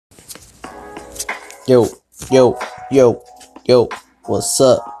Yo, yo, yo, yo, what's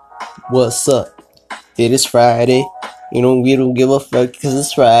up? What's up? It is Friday. We don't give a fuck cause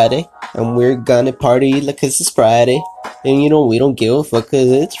it's Friday. And we're gonna party like cause it's Friday. And we don't give a fuck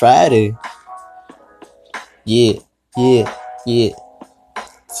cause it's Friday. Yeah.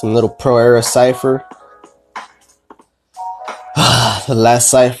 Some little Pro Era cipher. The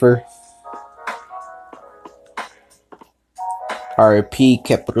last cipher. R.I.P.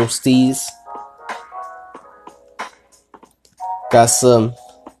 Capital Steez. Got some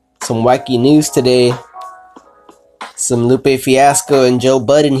wacky news today. Some Lupe Fiasco and Joe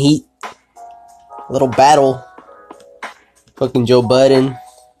Budden heat. A little battle. Fucking Joe Budden.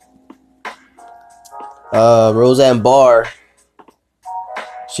 Roseanne Barr.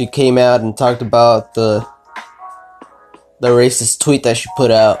 She came out and talked about the racist tweet that she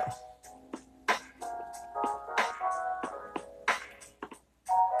put out.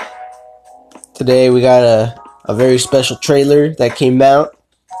 Today we got a very special trailer that came out.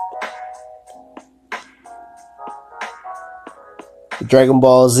 Dragon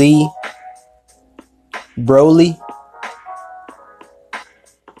Ball Z Broly.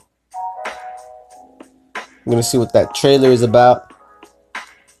 I'm gonna see what that trailer is about.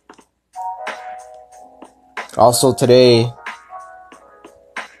 Also today,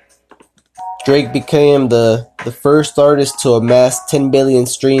 Drake became the first artist to amass 10 billion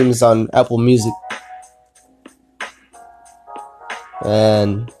streams on Apple Music.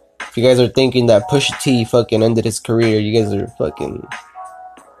 And if you guys are thinking that Pusha T fucking ended his career, you guys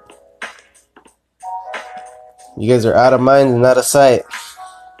are out of mind and out of sight.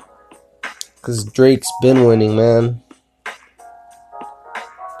 Cause Drake's been winning, man.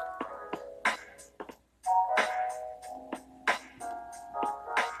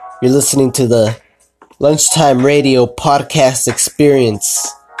 You're listening to the Lunchtime Radio Podcast Experience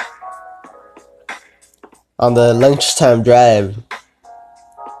on the lunchtime drive,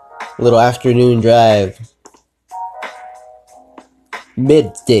 little afternoon drive,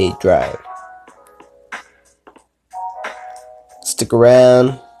 midday drive. Stick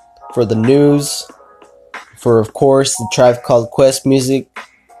around for the news, for of course the Tribe Called Quest music,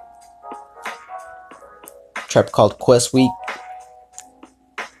 Tribe Called Quest week.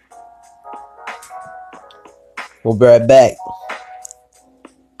 We'll be right back.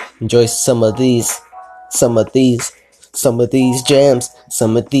 Enjoy some of these jams.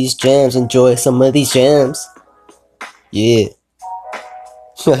 Enjoy some of these jams. Yeah.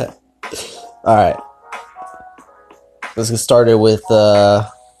 Alright. Let's get started with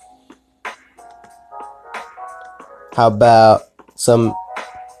how about some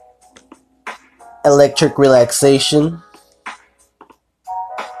electric relaxation,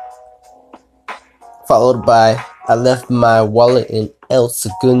 followed by I left my wallet in El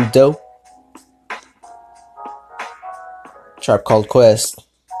Segundo. Tribe Called Quest.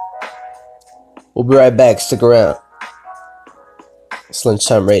 We'll be right back. Stick around. It's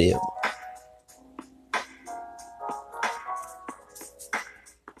Lunchtime Radio.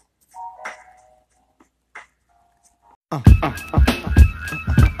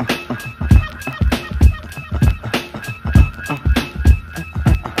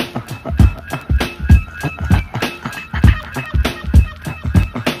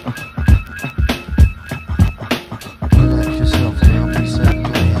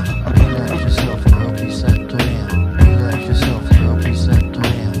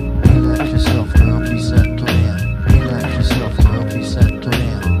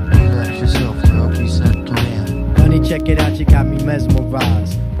 Check it out, you got me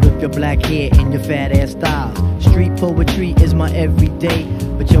mesmerized with your black hair and your fat ass styles. Street poetry is my everyday,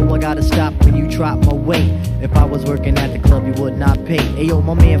 but yo, I gotta stop when you drop my weight. If I was working at the club, you would not pay. Ayo,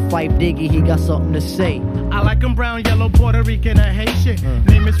 my man Phife Diggy, he got something to say. I like him brown, yellow, Puerto Rican, or Haitian.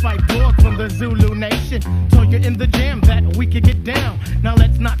 Name is Phife Dog from the Zulu Nation. Told you in the jam that we could get down. Now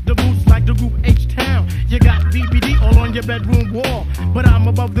let's knock the boots like the group H-Town. You got BBD all on your bedroom wall, but I'm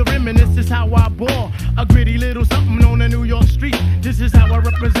above the rim and this is how I ball. A gritty little something on the New York street. This is how I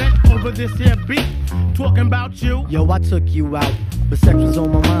represent over this here beat. Talking about you. Yo, I took you out, but sex was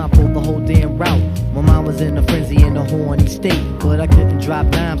on my mind for the whole damn route. My mind was in a frenzy in a horny state, but I couldn't drop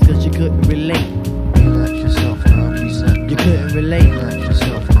dimes cause you couldn't relate. Relax yourself and I'll be set. You couldn't relate. Relax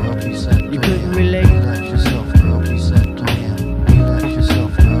yourself and I'll be set. You couldn't relate. Relax yourself and I'll be set. Relax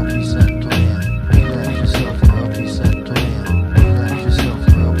yourself and I'll be set. Relax yourself and I'll be set. Relax yourself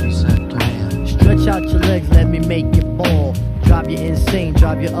and I'll be set. Stretch out your legs, let me make you fall. Drive you insane,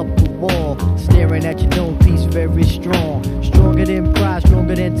 drive you up the wall. Staring at your dome piece, very strong. Stronger than pride,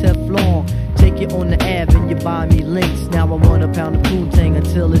 stronger than Teflon. Take you on the Ave and you buy me links. Now I want a pound of Poontang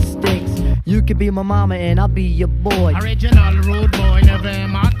until it stinks. You could be my mama and I'll be your boy. Original rude boy, never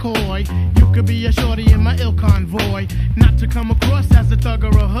am I coy. You could be a shorty in my ill convoy. Not to come across as a thug or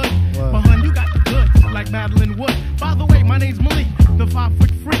a hood. But hun, you got the goods, like Madeline Wood. By the way, my name's Malik, the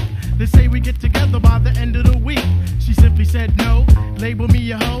 5-foot freak. They say we get together by the end of the week. She simply said no, label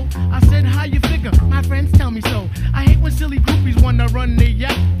me a hoe. I said, how you figure? My friends tell me so. I hate when silly groupies wanna run their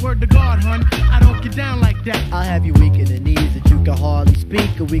yap. Word to God, hun, I don't get down like that. I'll have you weak in the knees that you can hardly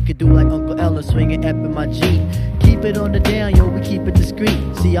speak. Or we could do like Uncle Ella swinging up in my Jeep. Keep it on the down, yo, we keep it discreet.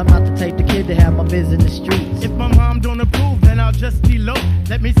 See, I'm not the type of kid to have my biz in the streets. If my mom don't approve, then I'll just elope.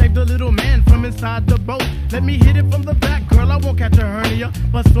 Let me save the little man from inside the boat. Let me hit it from the back, girl, I won't catch a hernia.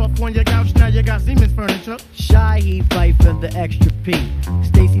 Bust off on your couch, now you got Siemens furniture. Shaheed Fife and the Extra P,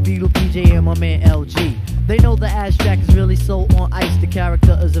 Stacy Beetle, PJ, and my man LG. They know the abstract is really so on ice. The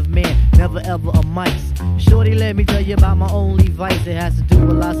character is of man, never ever a mice. Shorty, let me tell you about my only vice. It has to do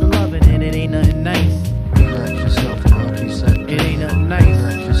with lots of loving, and it ain't nothing nice. Relax yourself, girl, reset. It ain't nothing nice.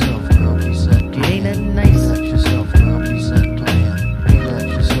 Relax yourself, girl, reset. It ain't nothing nice. Relax yourself, girl, reset. Relax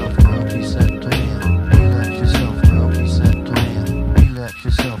yourself, girl, reset. Relax yourself, girl, reset. Relax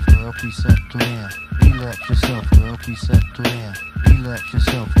yourself, girl, reset. Relax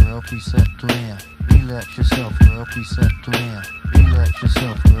yourself, girl, reset. Relax yourself, girl, reset. Relax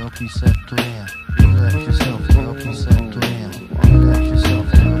yourself, girl, reset. Relax yourself, girl, reset. Relax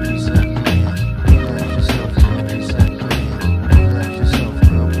yourself, girl, reset. Relax yourself,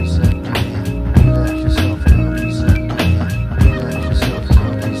 girl, reset.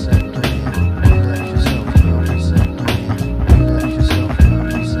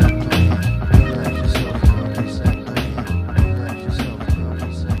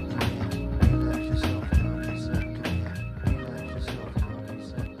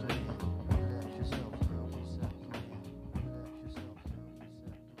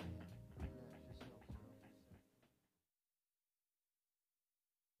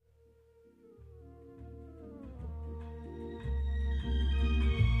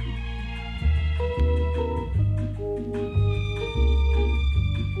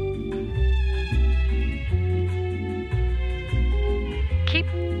 Keep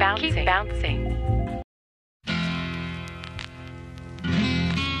bouncing.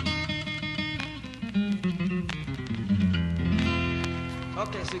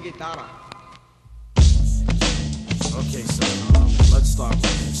 Okay, so guitarra. Okay, so let's start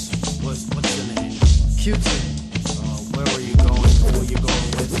with this. What's your name? Q-Tip. Where were you going? Who were you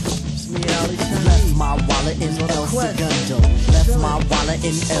going with? It's me, Ali Left my wallet in El Segundo. Left my wallet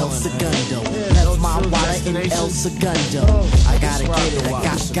in El Segundo. Left my wallet in El Segundo. I gotta get it, I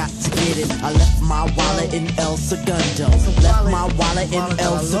got to get it. I left my wallet in El Segundo. Left my wallet in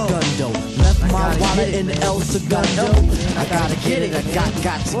El Segundo. Left my wallet in El Segundo. I gotta get it, I got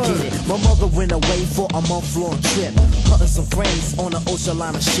to get it. My mother went away for a month-long trip, hunting some friends on an ocean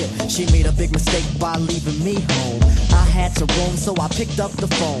liner ship. She made a big mistake by leaving me home. I had to roam, so I picked up the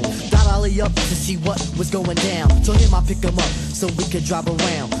phone. Dialed Ali up to see what was going down. Told him I'd pick him up so we could drive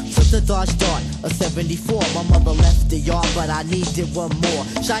around. Took the Dodge Dart, a 74. My mother left the yard, but I needed one more.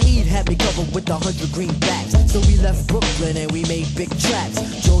 Shaheed had me covered with 100 greenbacks. So we left Brooklyn and we made big tracks.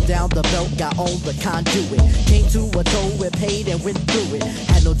 Drove down the belt, got on the conduit. Came to a toll, we paid and went through it.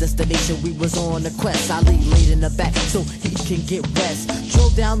 Had no destination, we was on a quest. Ali laid in the back so he can get rest.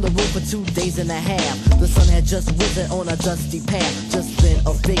 Drove down the road for 2 days and a half. The sun had just risen on a dusty path. Just then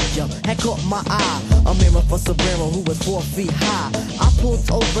a figure had caught my eye. A mirror for Sombrero who was 4 feet high. I pulled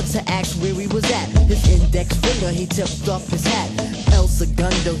over to ask where he was at. His index finger, he tipped up his hat. El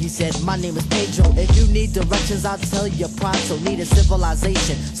Segundo, he said, my name is Pedro. If you need directions, I'll tell you pronto. Need a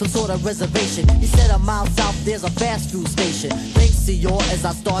civilization, some sort of reservation. He said a mile south, there's a fast food station. Thanks, senor, as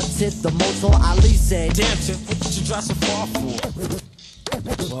I started the motor, Ali said, Damn, Tip, what did you drive so far for?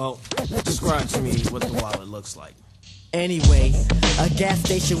 Well, describe to me what the wallet looks like. Anyway, a gas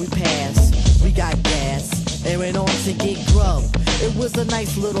station we passed, we got gas, and went on to get grub. It was a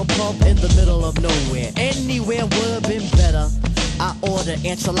nice little pub in the middle of nowhere. Anywhere would've been better. I ordered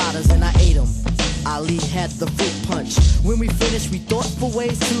enchiladas and I ate them. Ali had the fruit punch. When we finished, we thought for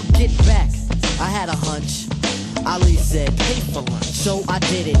ways to get back. I had a hunch. Ali said, pay for lunch. So I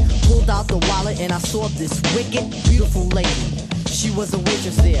did it. Pulled out the wallet and I saw this wicked, beautiful lady. She was a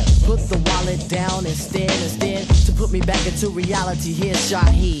waitress there. Put the wallet down instead to put me back into reality. Here's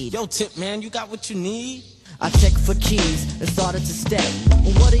Shaheed. Yo, Tip, man, you got what you need? I checked for keys and started to step.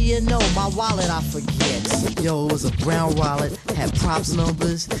 What do you know? My wallet I forget. Yo, it was a brown wallet, had props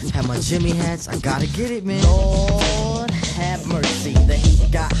numbers, had my Jimmy hats. I gotta get it, man. Lord have mercy. The heat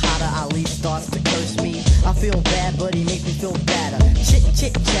got hotter. Ali starts to curse me. I feel bad, but he makes me feel better. Chit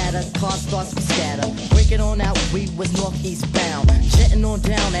chit chatter, car starts to scatter. Breaking on out, we was northeast bound. Jetting on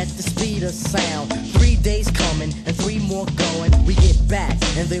down at the speed of sound. 3 days coming and 3 more going. We get back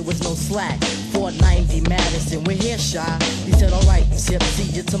and there was no slack. 490 Madison, we're here, shy. He said, alright, Tip,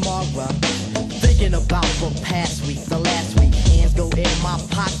 see you tomorrow. Thinking about the past week, the last week. Hands go in my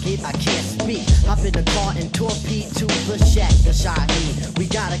pocket, I can't speak. Hop in the car and torpedo to the shack, the Shaheed. We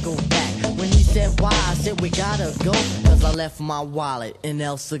gotta go back. When he said why, I said we gotta go. Cause I left my wallet in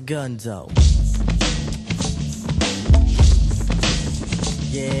El Segundo.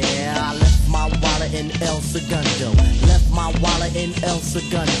 Yeah, I left my wallet in El Segundo. Left my wallet in El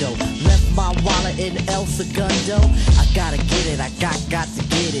Segundo. Left my wallet in El Segundo. I gotta get it, I got to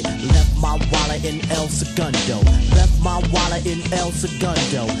get it. Left my wallet in El Segundo. Left my wallet in El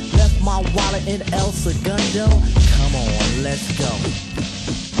Segundo. Left my wallet in El Segundo. Come on, let's go.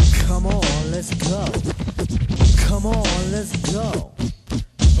 Come on, let's go. Come on, let's go.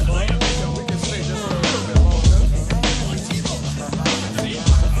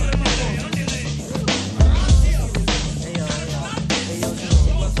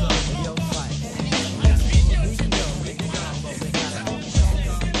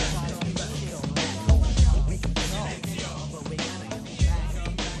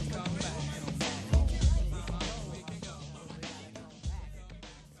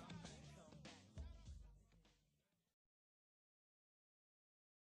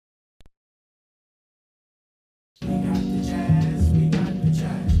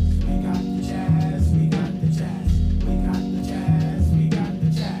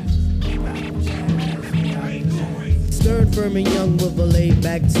 Firm and young with a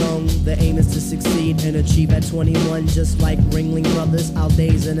laid-back tongue. The aim is to succeed and achieve at 21. Just like Ringling Brothers, our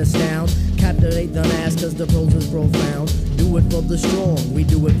days and astound. Captivate the mass cause the prose is profound. Do it for the strong, we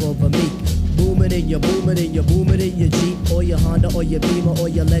do it for the meek. Boom it in your Jeep, or your Honda, or your Beamer, or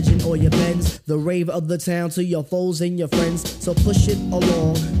your Legend, or your Benz. The rave of the town to your foes and your friends. So push it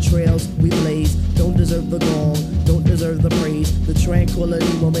along, trails we blaze. Don't deserve the gong, don't deserve the praise. The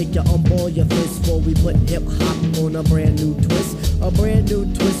tranquility will make you unball your fists. Before we put hip-hop on a brand new twist. A brand new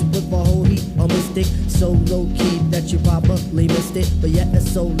twist with a whole heap of mystic. So low-key that you probably missed it. But yet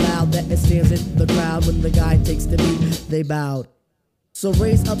it's so loud that it stands in the crowd. When the guy takes the beat, they bowed. So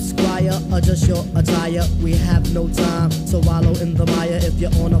raise up, squire, adjust your attire. We have no time to wallow in the mire. If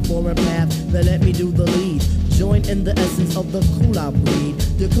you're on a foreign path, then let me do the lead. Join in the essence of the cool-out breed.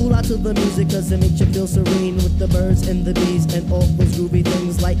 You cool out to the music cause it makes you feel serene. With the birds and the bees and all those groovy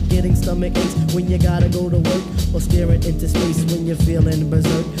things. Like getting stomach aches when you gotta go to work. Or staring into space when you're feeling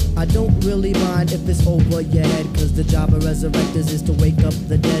berserk. I don't really mind if it's over your head. Cause the job of resurrectors is to wake up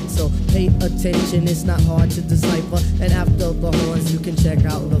the dead. So pay attention, it's not hard to decipher. And after the horns you can check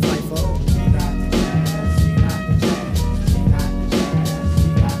out the Viper.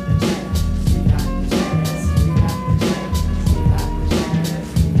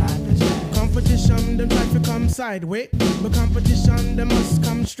 Competition, them try to come sideways, but competition, them must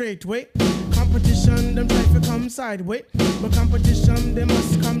come straight way. Competition, them try to come sideways, but competition, they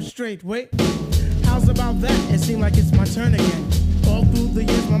must come straight way. How's about that? It seems like it's my turn again. All through the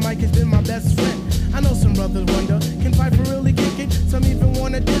years, my mic has been my best friend. I know some brothers wonder, can Piper really kick it? Some even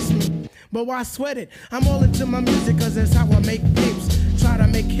wanna diss me, but why sweat it? I'm all into my music cause that's how I make tapes. Try to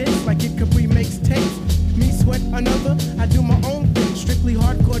make hits like it Capri makes tapes. Me sweat another, I do my own thing. Strictly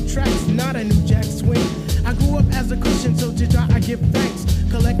hardcore tracks, not a new jack swing. I grew up as a Christian, so to God I give thanks.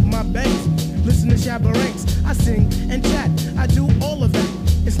 Collect my banks, listen to Shabba Ranks. I sing and chat, I do all of that.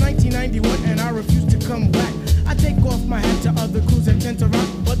 It's 1991 and I refuse to come back. I take off my hat to other crews that tend to rock,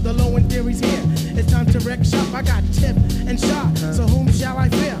 but the low end theory's here. It's time to wreck shop. I got Tip and Shaw, so whom shall I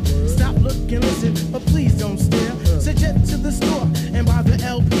fear? Stop, look, and listen, but please don't stare. Suggest to the store and buy the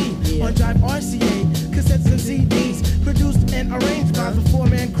LP on Drive RCA, cassettes and CDs, produced and arranged by the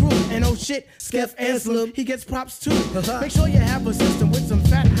four-man crew. And oh shit, Skeff Anselm, he gets props too. Make sure you have a system with some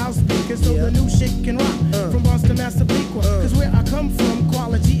fat house speakers so the new shit can rock. From Boston, Massapequa, cause where I come from,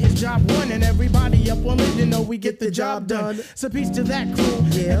 quality is job one, and everybody up on it, you know we get the job done. So peace to that crew,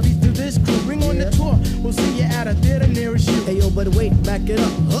 and peace to this crew. Bring on the tour, we'll see you at a theater nearest you. Hey yo, but wait, back it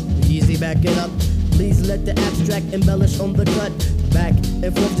up. Easy, back it up. Please let the abstract embellish on the cut. Back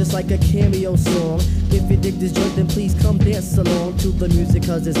and forth just like a cameo song. If you dig this joint, then please come dance along to the music,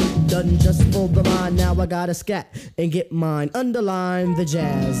 cause it's done just for the mind. Now I gotta scat and get mine. Underline the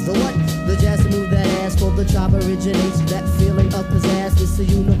jazz. The what? The jazz to move that ass for the chop originates. That feeling up his ass. It's a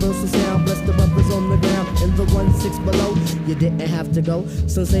universal sound. Bless the brothers on the ground and in the 1-6 below. You didn't have to go.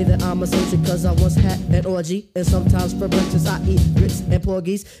 Some say that I'm a soldier cause I once had an orgy. And sometimes for breakfast I eat grits and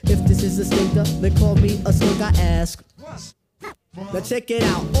porgies. If this is a stinker, then call me a slug, I ask. Now check it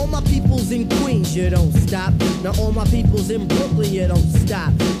out, all my peoples in Queens, you don't stop. Now all my peoples in Brooklyn, you don't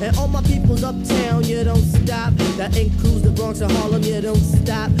stop. And all my peoples uptown, you don't stop. That includes the Bronx and Harlem, you don't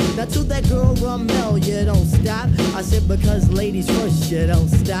stop. Now to that girl Ramel, you don't stop. I said because ladies first, you don't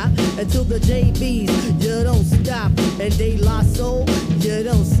stop. And to the JBs, you don't stop. And De La Soul, you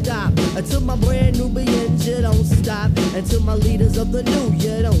don't stop. And to my brand Nubians, you don't stop. And to my leaders of the new,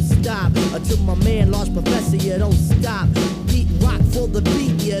 you don't stop. And to my man Large Professor, you don't stop. Rock for the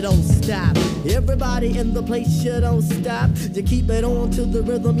beat, you don't stop. Everybody in the place, you don't stop. You keep it on to the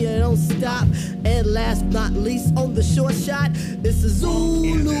rhythm, you don't stop. And last not least, on the short shot, it's the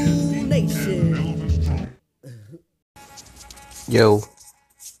Zulu Nation. Yo,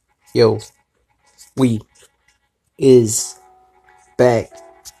 we is back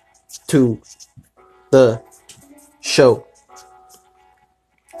to the show.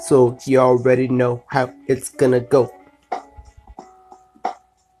 So you already know how it's gonna go.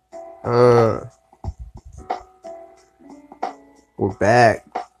 We're back.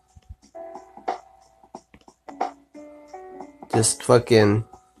 Just fucking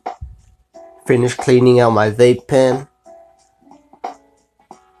finished cleaning out my vape pen.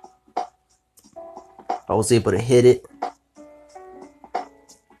 I was able to hit it.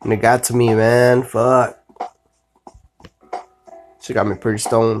 And it got to me, man. Fuck. She got me pretty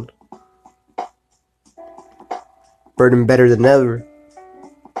stoned. Burning better than ever.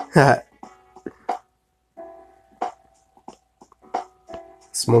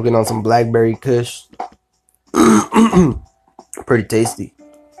 Smoking on some blackberry kush. Pretty tasty.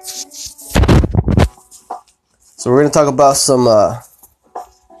 So we're gonna talk about some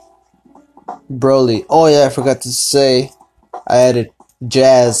Broly. Oh yeah, I forgot to say I added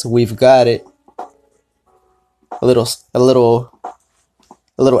Jazz, We've Got It. A little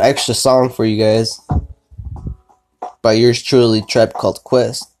extra song for you guys. By yours truly, Tribe Called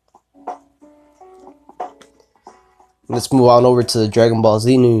Quest. Let's move on over to the Dragon Ball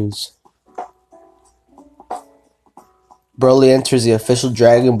Z news. Broly enters the official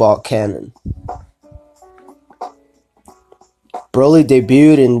Dragon Ball canon. Broly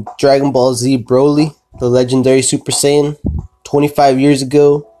debuted in Dragon Ball Z Broly, the legendary Super Saiyan, 25 years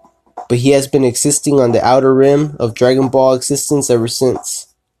ago, but he has been existing on the outer rim of Dragon Ball existence ever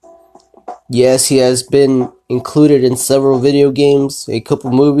since. Yes, he has been included in several video games, a couple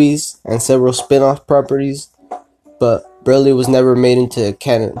movies, and several spin-off properties, but Broly was never made into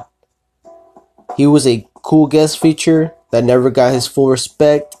canon. He was a cool guest feature that never got his full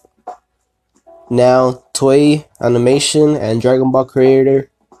respect. Now, Toei Animation and Dragon Ball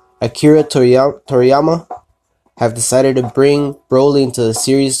creator Akira Toriyama have decided to bring Broly into the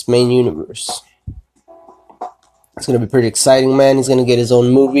series' main universe. It's going to be pretty exciting, man. He's going to get his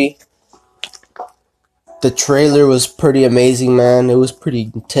own movie. The trailer was pretty amazing, man. It was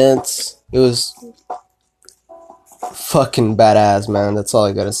pretty intense. It was fucking badass, man. That's all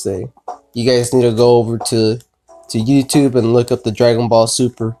I gotta say. You guys need to go over to YouTube and look up the Dragon Ball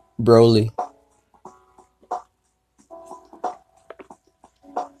Super Broly.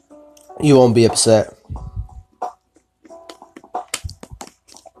 You won't be upset.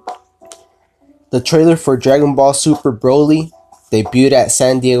 The trailer for Dragon Ball Super Broly debuted at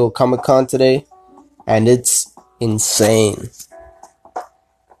San Diego Comic-Con today, and it's insane.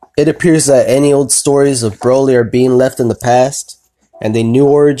 It appears that any old stories of Broly are being left in the past, and a new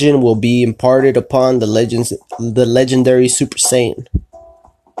origin will be imparted upon the legendary Super Saiyan.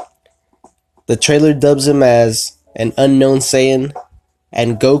 The trailer dubs him as an unknown Saiyan,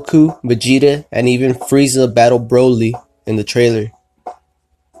 and Goku, Vegeta, and even Frieza battle Broly in the trailer.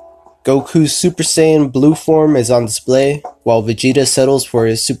 Goku's Super Saiyan Blue form is on display, while Vegeta settles for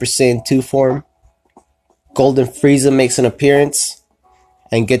his Super Saiyan 2 form. Golden Frieza makes an appearance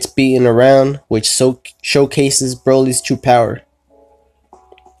and gets beaten around, which showcases Broly's true power.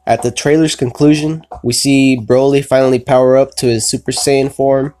 At the trailer's conclusion, we see Broly finally power up to his Super Saiyan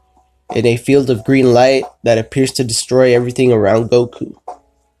form in a field of green light that appears to destroy everything around Goku.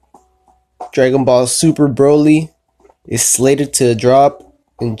 Dragon Ball Super Broly is slated to drop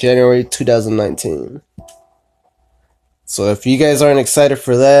in January 2019. So if you guys aren't excited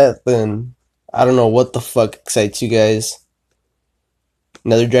for that, then I don't know what the fuck excites you guys.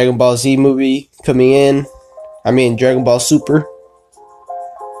 Another Dragon Ball Z movie coming in. Dragon Ball Super.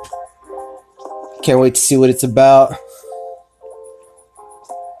 Can't wait to see what it's about.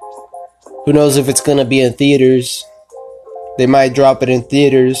 Who knows if it's gonna be in theaters. They might drop it in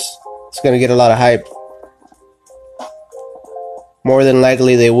theaters. It's gonna get a lot of hype. More than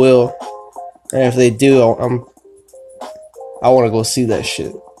likely they will. And if they do, I want to go see that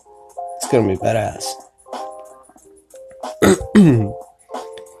shit. It's gonna be badass.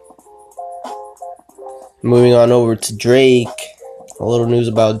 Moving on over to Drake. A little news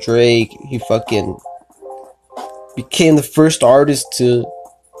about Drake. He fucking became the first artist to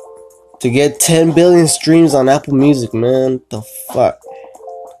get 10 billion streams on Apple Music, man. The fuck?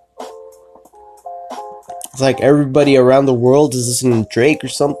 It's like everybody around the world is listening to Drake or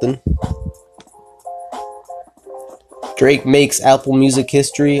something. Drake makes Apple Music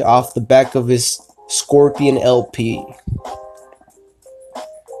history off the back of his Scorpion LP.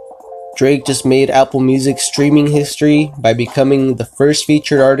 Drake just made Apple Music streaming history by becoming the first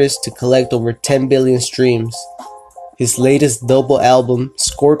featured artist to collect over 10 billion streams. His latest double album,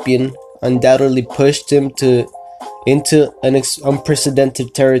 Scorpion, undoubtedly pushed him into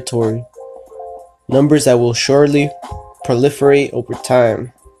unprecedented territory. Numbers that will surely proliferate over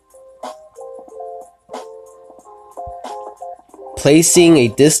time. Placing a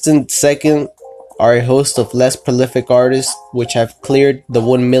distant second are a host of less prolific artists which have cleared the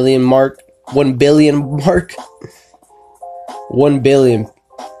 1 billion mark. 1 billion.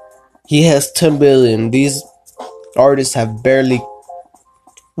 He has 10 billion. These artists have barely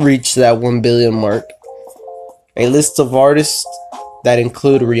reached that 1 billion mark. A list of artists that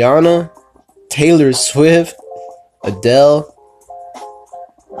include Rihanna, Taylor Swift, Adele,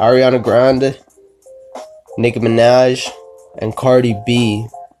 Ariana Grande, Nicki Minaj, and Cardi B.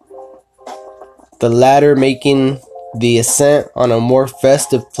 The latter making the ascent on a more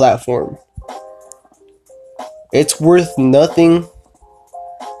festive platform. It's worth nothing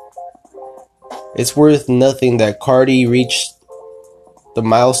that Cardi reached the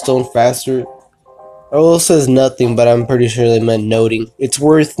milestone faster. Well, it says nothing, but I'm pretty sure they meant noting. It's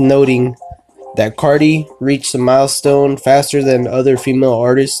worth noting that Cardi reached the milestone faster than other female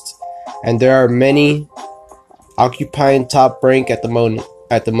artists, and there are many occupying top rank at the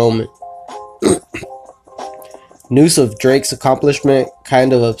moment. News of Drake's accomplishment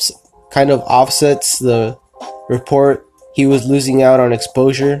kind of offsets the report he was losing out on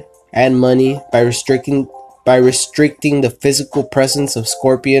exposure and money by restricting the physical presence of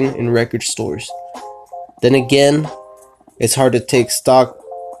Scorpion in record stores. Then again, it's hard to take stock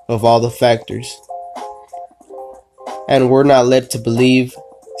of all the factors. And we're not led to believe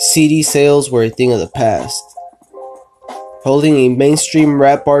CD sales were a thing of the past. Holding a mainstream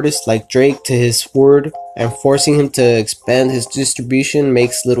rap artist like Drake to his word and forcing him to expand his distribution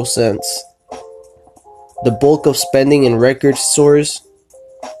makes little sense. The bulk of spending in record stores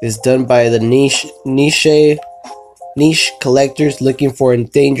is done by the niche collectors looking for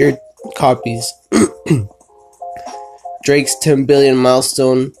endangered copies. Drake's 10 billion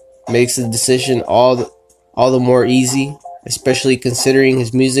milestone makes the decision all the more easy, especially considering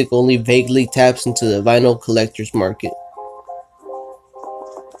his music only vaguely taps into the vinyl collector's market.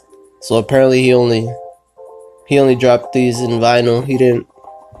 So apparently he only dropped these in vinyl. He didn't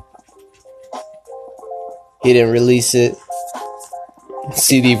release it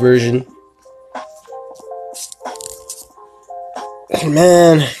CD version.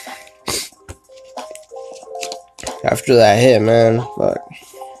 Man, after that hit, man, fuck.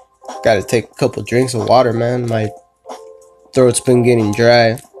 Gotta take a couple drinks of water, man. My throat's been getting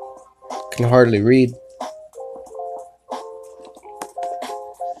dry. Can hardly read.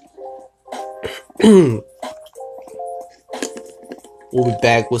 We'll be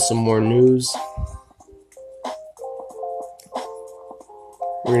back with some more news.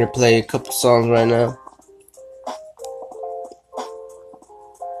 We're gonna play a couple songs right now.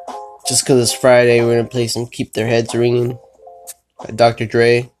 Just cause it's Friday, we're gonna play some Keep Their Heads Ringing by Dr.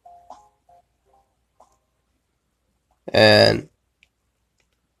 Dre. And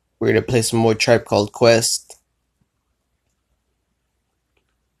we're gonna play some more Tribe Called Quest.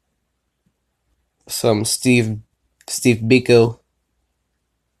 Some Steve Biko.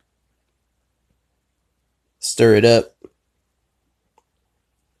 Stir It Up.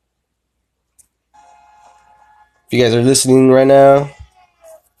 If you guys are listening right now,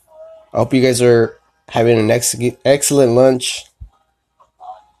 I hope you guys are having an excellent lunch,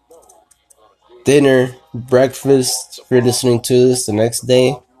 dinner, breakfast, if you're listening to this the next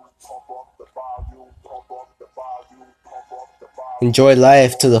day. Enjoy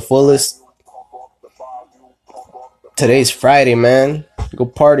life to the fullest. Today's Friday, man. Go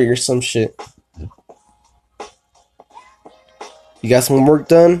party or some shit. You got some work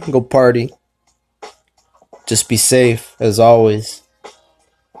done? Go party. Just be safe, as always.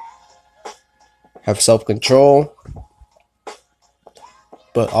 Have self-control.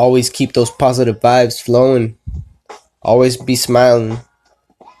 But always keep those positive vibes flowing. Always be smiling.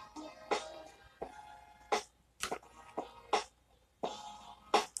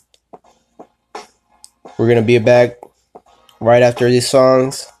 We're gonna be back right after these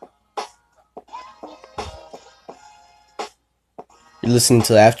songs. You're listening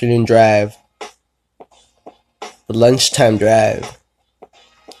to the Afternoon Drive, the Lunchtime Drive.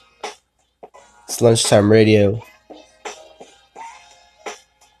 It's Lunchtime Radio.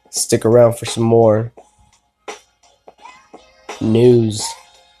 Stick around for some more news,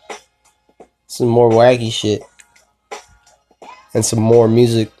 some more wacky shit, and some more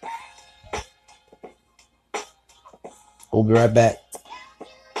music. We'll be right back.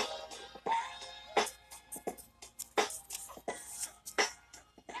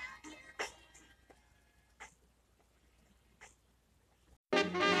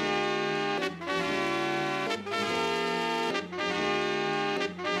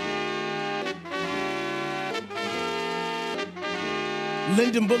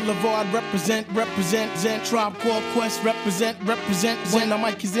 Linden Boulevard, represent, Tribe Called Quest, represent. When the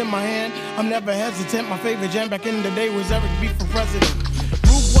mic is in my hand, I'm never hesitant. My favorite jam back in the day was Eric B for president.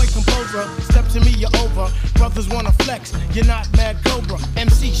 Rude boy composer, step to me, you're over. Brothers wanna flex, you're not Mad Cobra.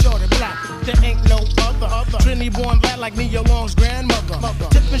 MC short and black, there ain't no other. Trinity born black like Nia Long's grandmother.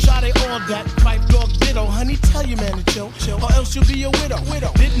 Tip and shot they all that, pipe dog ditto. Honey, tell your man to chill, or else you'll be a widow.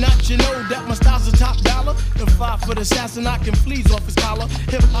 Did not you know that my style's a top dollar? The 5-foot assassin knocking fleas off his collar.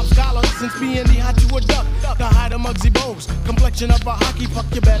 Hip hop scholar since being the hot to a duck. The height of Muggsy Bogues, complexion of a hockey puck.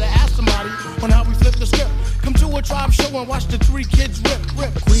 You better ask somebody on how we flip the script. Come to a Tribe show and watch the 3 kids rip.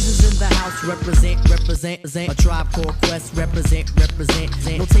 Queens is in the house, represent. A Tribe Called Quest, represent.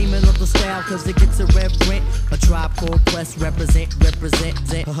 No taming of the style, cause it gets irreverent. A Tribe Called Quest, represent.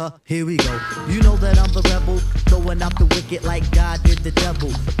 Here we go. You know that I'm the rebel, throwing out the wicked like God did the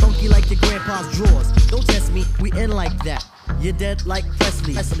devil. Funky like your grandpa's drawers. Don't test me, we in like that. You're dead like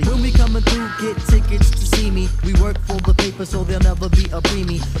Presley. When we coming through, get tickets to see me. We work for the paper, so there'll never be a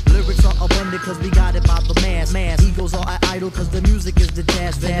preemie. Lyrics are abundant, cause we got it by the mass. Egos are idle, cause the music is the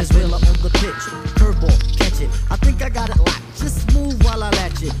jazz. Venezuela on the pitch, curveball, catch it. I think I got it locked, just move while I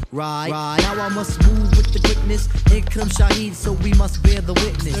latch it. Right, now I must move with the quickness. Here comes Shaheed, so we must bear the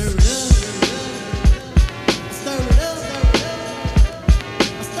witness. Stir it up.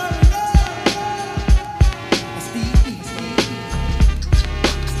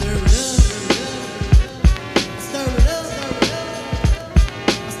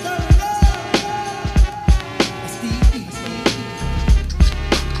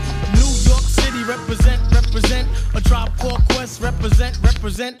 Represent, a Tribe Called Quest, represent.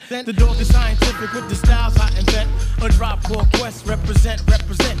 The dog is scientific with the styles I invent. A Tribe Called Quest, represent.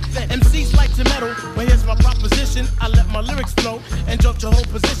 MCs like to meddle, but here's my proposition. I let my lyrics flow and jump your whole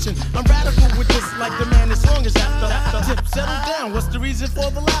position. I'm radical with this, like the man as long as after. Tip, settle down, what's the reason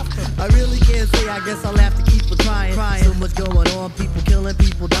for the laughter? I really can't say, I guess I'll have to keep it crying. So much going on, people killing,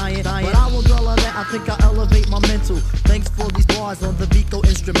 people dying. But I won't dwell on that, I think I'll elevate my mental. Thanks for these bars on the Vico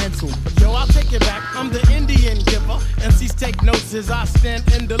instrumental. Yo, I'll take it back, I'm the Indian giver. MCs take notes as I stand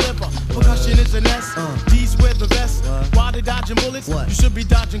and deliver. Percussion is an S, D's wear the vest. While they dodging bullets, you should be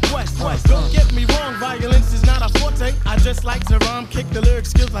dodging quests. Don't get me wrong, violence is not a forte. I just like to rhyme, kick the lyric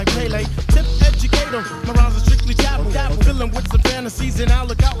skills like Pele. Tip educator, my rhymes are strictly taboo. Filling with some fantasies and I'll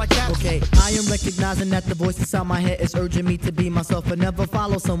look out like that. Okay, I am recognizing that the voice inside my head is urging me to be myself and never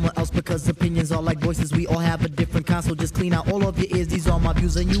follow someone else, because opinions are like voices. We all have a different kind, so just clean out all of your ears. These are my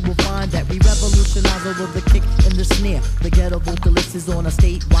views, and you will find that we revolutionize over the kick and the snare. The ghetto vocalist is on a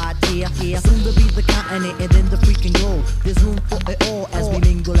statewide tear. Soon to be the continent and then the freaking globe. There's room for it all as we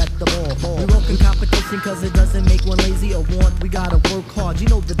mingle at the ball. We work in competition cause it doesn't make one lazy or want. We gotta work hard, you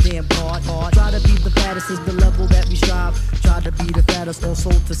know the damn part. Try to be the fattest is the level that we strive. Try to be the fattest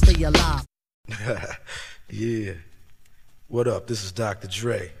also to stay alive. Yeah. What up? This is Dr.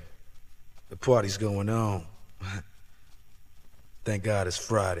 Dre. The party's going on. Thank God it's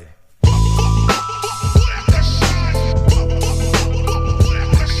Friday.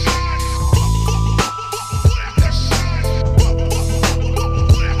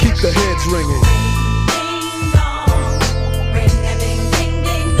 Keep the heads ringing.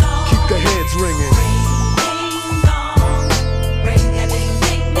 Keep the heads ringing.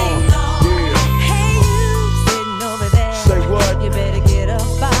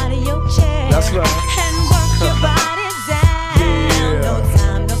 That's right. And work your body down. Yeah. No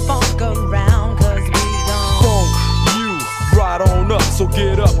time to funk around, cause we gon' Funk you right on up. So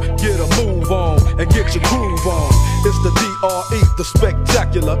get up, get a move on, and get your groove on. It's the DRE, the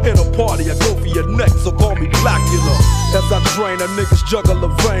spectacular. In a party, I go for your neck, so call me Blackula. As I drain, a niggas juggle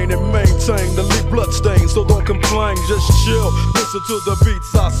a vein and maintain the lead blood stain. So don't complain, just chill. Listen to the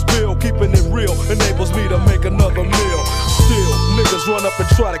beats I spill. Keeping it real enables me to make another meal. Still, niggas run up and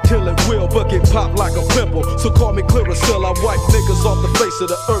try to kill it will, but get popped like a pimple. So call me Clearasil. I wipe niggas off the face of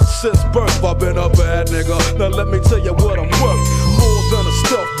the earth since birth. I've been a bad nigga. Now let me tell you what I'm worth. More than a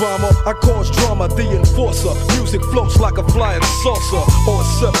stealth bomber, I cause drama, the enforcer. Music floats like a flying saucer or a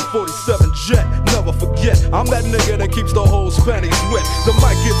 747 jet. Never forget, I'm that nigga that keeps the whole panties wet. The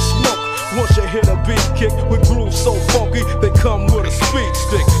mic gets smoked once you hit a beat kick with grooves so funky they come with a speed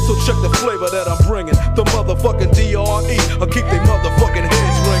stick. So check the flavor that I'm bringing. The motherfucking DRE, I'll keep they motherfucking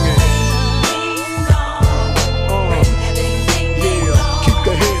heads ringing. Yeah, keep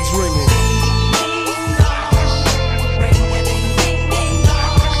the heads ringing.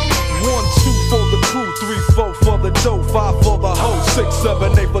 1, 2 for the crew, 3, 4 for the dough, 5 for the hoe, 6,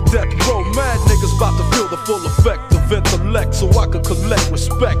 7, 8 for death row. Mad niggas about to feel the full effect of intellect, so I could collect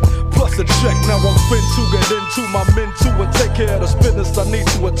respect. Plus a check, now I'm fin to get into my men too and take care of this business I need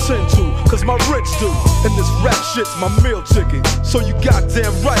to attend to. Cause my rich do, and this rap shit's my meal ticket. So you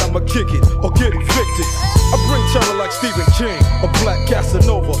goddamn right I'ma kick it or get evicted. I bring terror like Stephen King, a black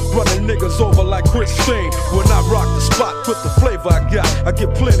Casanova, running niggas over like Christine. When I rock the spot with the flavor I got, I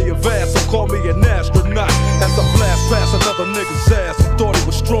get plenty of ass, so call me an astronaut. As I blast past another nigga's ass who thought he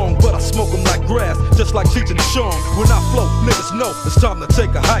was strong, but I smoke him like grass, just like Cheech and Chong. When I flow, niggas know it's time to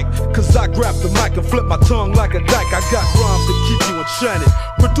take a hike, cause I grab the mic and flip my tongue like a dyke. I got rhymes to keep you enchanted,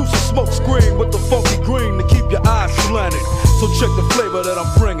 produce a smoke screen with the funky green to keep your eyes slanted. So check the flavor that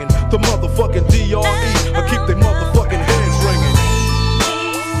I'm bringing, the motherfucking DRE, I keep they motherfucking heads ringing.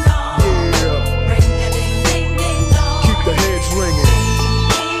 Yeah, keep the heads ringing.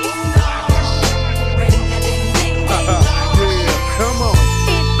 Yeah, come on.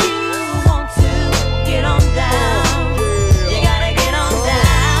 If you want to get on down, you gotta get on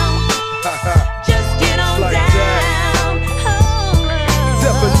down. Just get on Like down.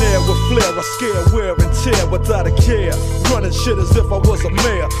 Debonair with flair, I scare, wear and tear without a care. Running shit as if I was a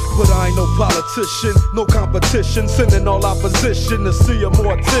mayor, but I ain't no politician, no competition. Sending all opposition to see a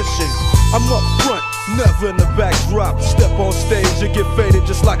mortician. I'm up front, never in the backdrop. Step on stage, you get faded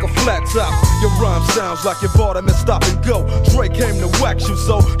just like a flat top. Your rhyme sounds like you bought them and stop and go. Dre came to wax you,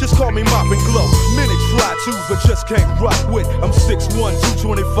 so just call me Mop and Glow. Many try to, but just can't rock with. I'm 6'1",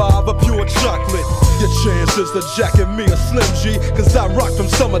 225, a pure chocolate. Your chances to jacket me a Slim G, cause I rock from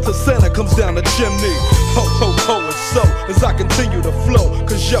summer to Santa comes down the chimney. Ho, ho, ho, and so, as I continue to flow,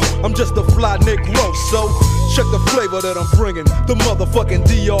 cause yo, I'm just a fly Negro, so check the flavor that I'm bringing, the motherfucking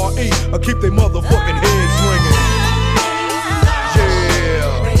DRE, I keep they motherfucking heads ringing. Yeah,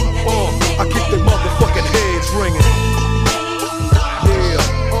 I keep they motherfucking heads ringing. Yeah,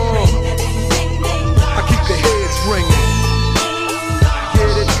 I keep the heads ringing.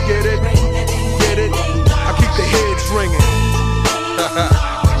 Get it, get it, get it, I keep the heads ringing.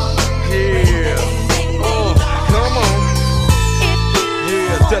 Yeah, come on.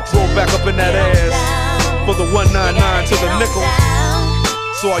 Yeah, death roll back up in that ass for the 199 to the nickel.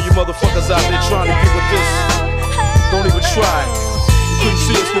 So all you motherfuckers out there trying to get with this, don't even try it. You couldn't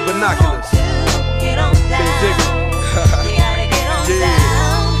see us with binoculars. They dig it. Yeah,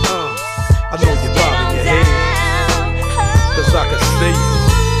 I know you're bobbing your head, cause I can see you.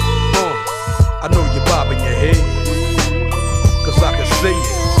 I know you're bobbing your head, cause I can see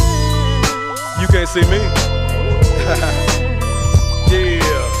you. You can't see me.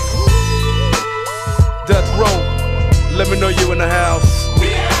 Yeah. Death Row, let me know you in the house.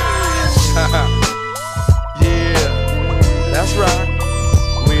 Yeah, that's right.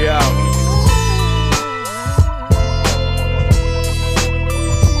 We out.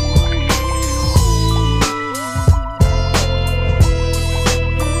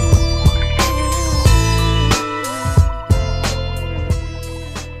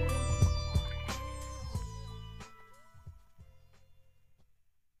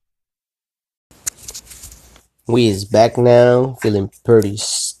 We is back now, feeling pretty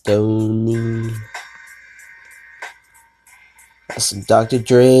stony. That's some Dr.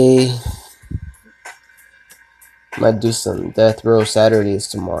 Dre. Might do some Death Row Saturdays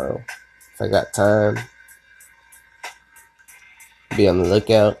tomorrow if I got time. Be on the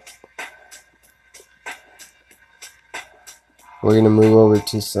lookout. We're gonna move over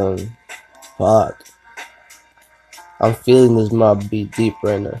to some Pac. I'm feeling this Mobb beat deep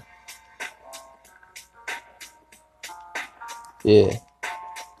right now. Yeah.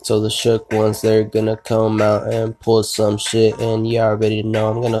 So the shook ones, they're gonna come out and pull some shit, and you already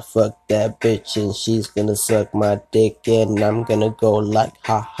know I'm gonna fuck that bitch, and she's gonna suck my dick, and I'm gonna go like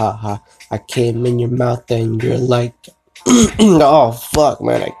ha ha ha. I came in your mouth and you're like, oh fuck,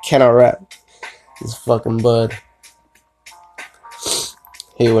 man, I cannot rap. This fucking bud.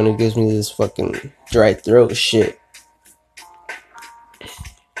 Hate when it gives me this fucking dry throat shit.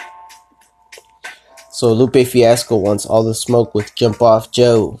 So Lupe Fiasco wants all the smoke with Jump Off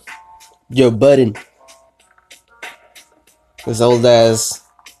Joe Budden. This old ass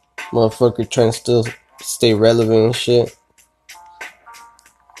motherfucker trying to still stay relevant and shit.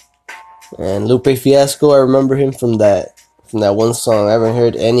 And Lupe Fiasco, I remember him from that one song. I haven't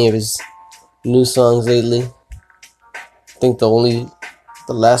heard any of his new songs lately. I think the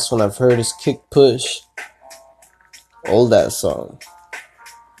last one I've heard is Kick Push. Old ass song.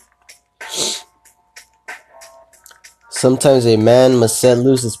 Sometimes a man must set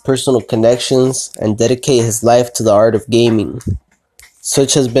loose his personal connections and dedicate his life to the art of gaming.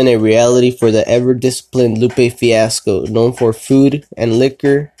 Such has been a reality for the ever-disciplined Lupe Fiasco, known for food and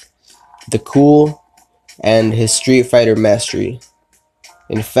liquor, the cool, and his Street Fighter mastery.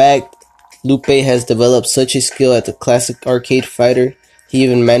 In fact, Lupe has developed such a skill at the classic arcade fighter, he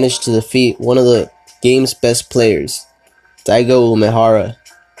even managed to defeat one of the game's best players, Daigo Umehara,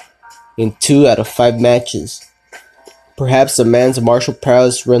 in 2 out of 5 matches. Perhaps a man's martial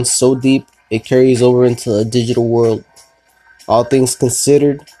prowess runs so deep it carries over into the digital world. All things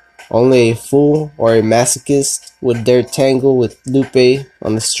considered, only a fool or a masochist would dare tangle with Lupe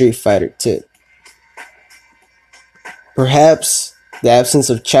on the Street Fighter tip. Perhaps the absence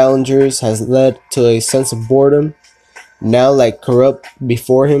of challengers has led to a sense of boredom. Now, like Corrupt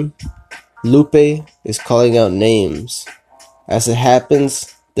before him, Lupe is calling out names. As it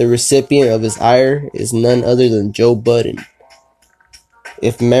happens, the recipient of his ire is none other than Joe Budden.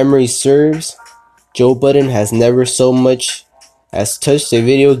 If memory serves, Joe Budden has never so much as touched a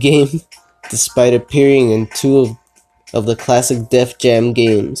video game, despite appearing in 2 of the classic Def Jam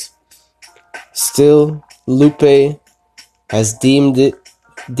games. Still, Lupe has deemed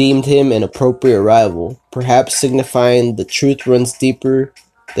him an appropriate rival, perhaps signifying the truth runs deeper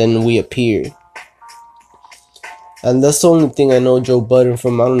than we appear. And that's the only thing I know Joe Budden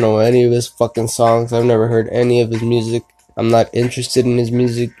from. I don't know any of his fucking songs. I've never heard any of his music. I'm not interested in his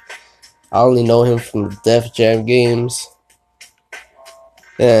music. I only know him from the Def Jam games.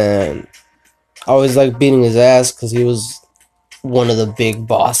 And I always liked beating his ass because he was one of the big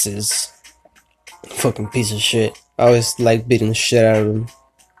bosses. Fucking piece of shit. I always liked beating the shit out of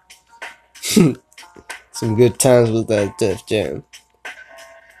him. Some good times with that Def Jam.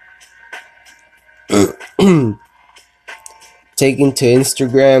 Taking to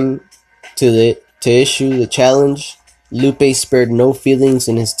Instagram to issue the challenge, Lupe spared no feelings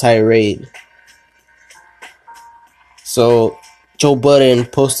in his tirade. So, Joe Budden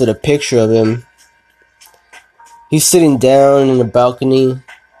posted a picture of him. He's sitting down in a balcony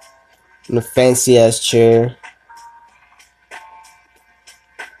in a fancy ass chair,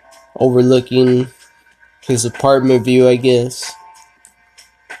 overlooking his apartment view, I guess.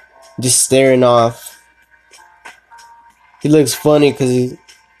 Just staring off. He looks funny because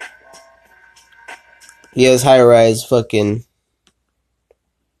he has high-rise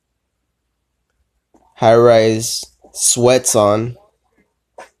sweats on,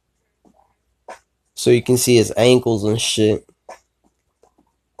 so you can see his ankles and shit.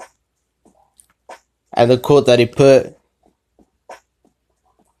 And the quote that he put,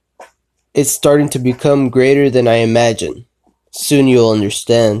 "It's starting to become greater than I imagined. Soon you'll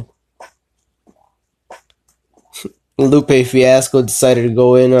understand." Lupe Fiasco decided to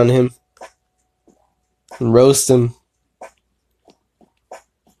go in on him and roast him.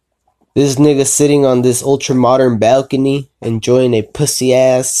 This nigga sitting on this ultra modern balcony, enjoying a pussy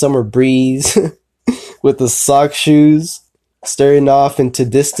ass summer breeze with the sock shoes, staring off into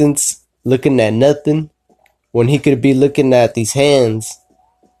distance, looking at nothing, when he could be looking at these hands.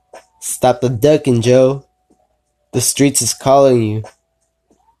 Stop the ducking, Joe. The streets is calling you.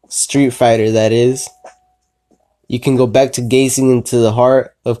 Street Fighter, that is. You can go back to gazing into the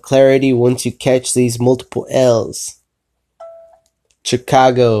heart of clarity once you catch these multiple L's.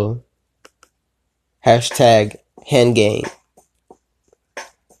 Chicago. Hashtag handgame.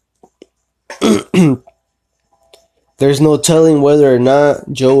 There's no telling whether or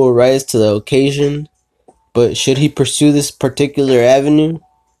not Joe will rise to the occasion, but should he pursue this particular avenue,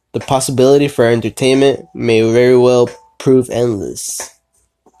 the possibility for entertainment may very well prove endless.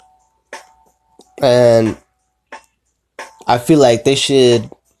 And I feel like they should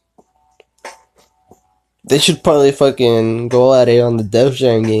They should probably fucking go at it on the Def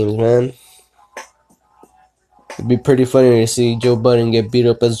Jam games, man. It'd be pretty funny to see Joe Budden get beat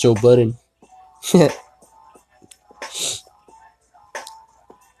up as Joe Budden.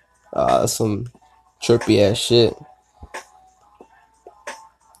 Some trippy ass shit.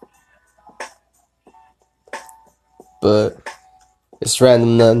 But it's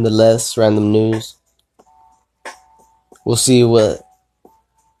random nonetheless, random news. We'll see what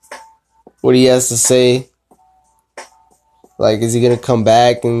he has to say. Like, is he gonna come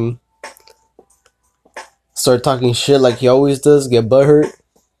back and start talking shit like he always does, get butthurt,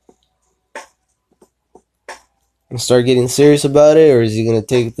 and start getting serious about it? Or is he gonna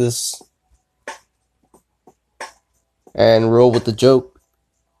take this and roll with the joke?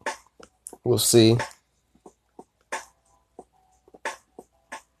 We'll see.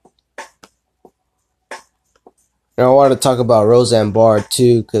 And I want to talk about Roseanne Barr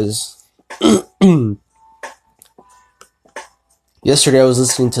too, because yesterday I was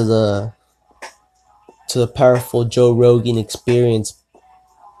listening to the powerful Joe Rogan Experience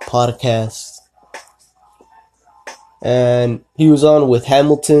podcast, and he was on with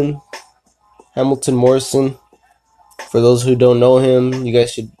Hamilton Morrison. For those who don't know him, you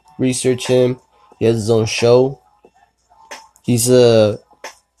guys should research him. He has his own show. He's a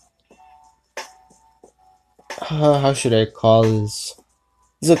how should I call this?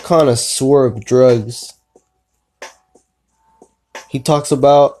 He's a connoisseur of drugs. He talks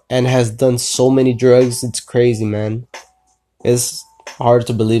about and has done so many drugs, it's crazy, man. It's hard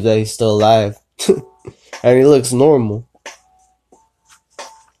to believe that he's still alive. And he looks normal.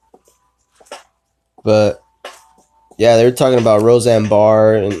 But yeah, they were talking about Roseanne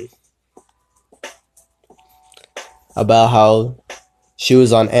Barr and about how she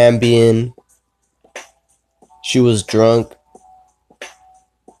was on Ambien. She was drunk.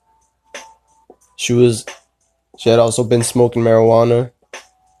 She had also been smoking marijuana.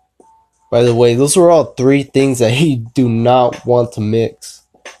 By the way, those were all three things that you do not want to mix.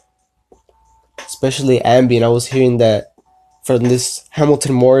 Especially Ambien. I was hearing that from this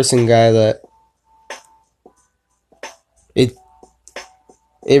Hamilton Morrison guy that it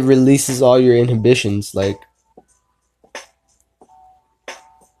releases all your inhibitions. Like,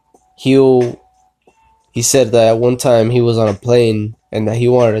 he said that at one time he was on a plane and that he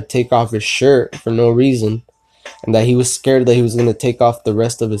wanted to take off his shirt for no reason, and that he was scared that he was going to take off the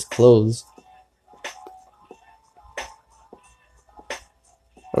rest of his clothes.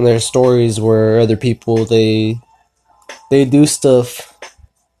 And there are stories where other people, they do stuff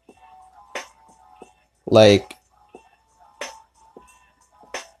like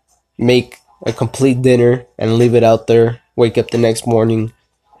make a complete dinner and leave it out there, wake up the next morning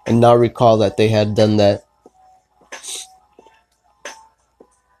and not recall that they had done that.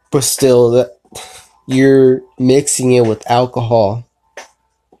 But still, that you're mixing it with alcohol,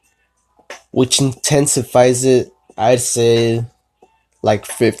 which intensifies it, I'd say, like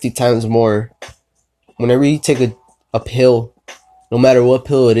 50 times more. Whenever you take a pill, no matter what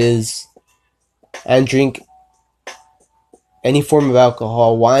pill it is, and drink any form of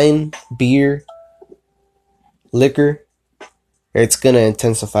alcohol, wine, beer, liquor, it's gonna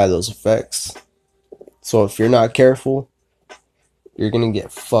intensify those effects. So if you're not careful, you're gonna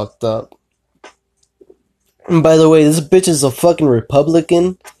get fucked up. And by the way, this bitch is a fucking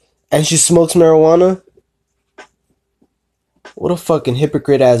Republican and she smokes marijuana? What a fucking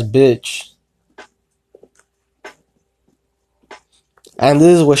hypocrite ass bitch. And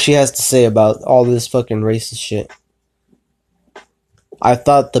this is what she has to say about all this fucking racist shit. I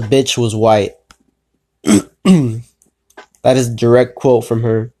thought the bitch was white. That is a direct quote from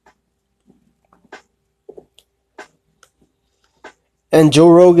her. And Joe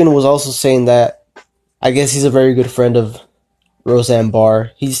Rogan was also saying that, I guess he's a very good friend of Roseanne Barr.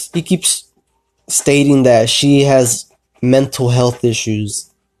 He keeps stating that she has mental health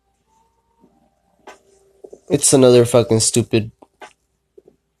issues. It's another fucking stupid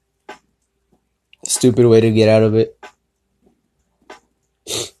way to get out of it.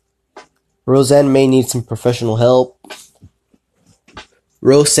 Roseanne may need some professional help.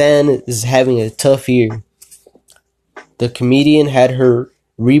 Roseanne is having a tough year. The comedian had her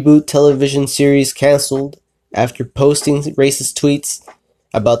reboot television series canceled after posting racist tweets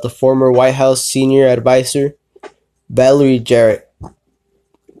about the former White House senior advisor, Valerie Jarrett.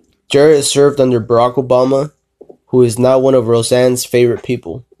 Jarrett served under Barack Obama, who is now one of Roseanne's favorite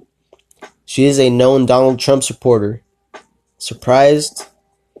people. She is a known Donald Trump supporter, surprised,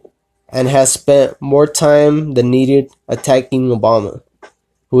 and has spent more time than needed attacking Obama,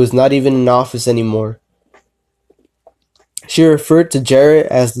 who is not even in office anymore. She referred to Jarrett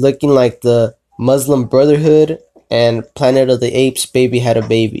as looking like the Muslim Brotherhood and Planet of the Apes baby had a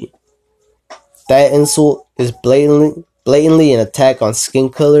baby. That insult is blatantly an attack on skin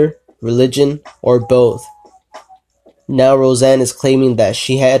color, religion, or both. Now Roseanne is claiming that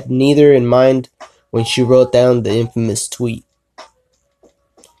she had neither in mind when she wrote down the infamous tweet.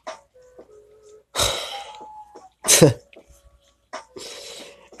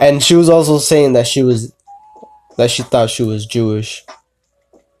 And she was also saying that she thought she was Jewish.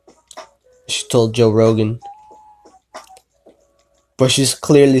 She told Joe Rogan. But she's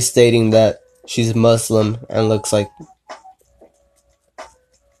clearly stating that she's Muslim and looks like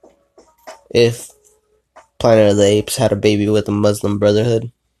if Planet of the Apes had a baby with a Muslim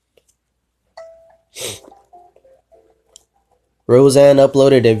Brotherhood. Roseanne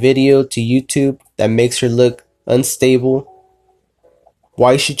uploaded a video to YouTube that makes her look unstable.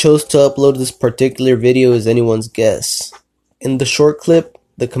 Why she chose to upload this particular video is anyone's guess. In the short clip,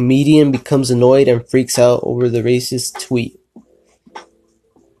 the comedian becomes annoyed and freaks out over the racist tweet.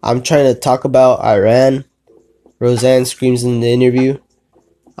 "I'm trying to talk about Iran," Roseanne screams in the interview.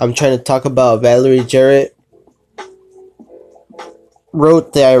 "I'm trying to talk about Valerie Jarrett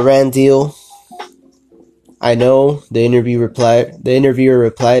wrote the Iran deal." "I know," the interviewer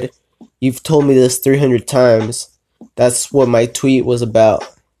replied. "You've told me this 300 times. That's what my tweet was about,"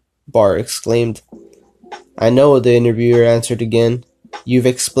 Barr exclaimed. "I know," the interviewer answered again. "You've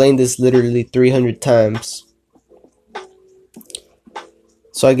explained this literally 300 times.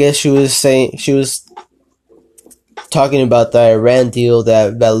 So I guess she was talking about the Iran deal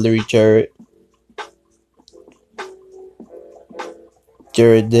that Valerie Jarrett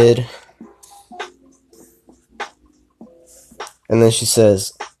did. And then she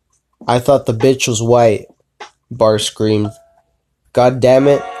says, "I thought the bitch was white," Barr screamed. "God damn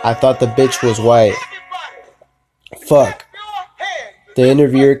it, I thought the bitch was white. Fuck." The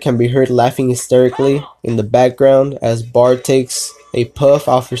interviewer can be heard laughing hysterically in the background as Barr takes a puff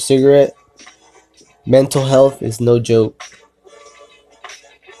off her cigarette. Mental health is no joke.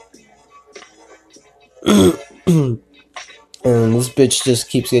 And this bitch just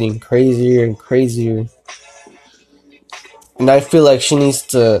keeps getting crazier and crazier. And I feel like she needs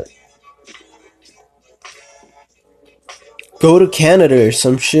to go to Canada or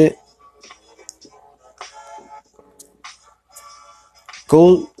some shit.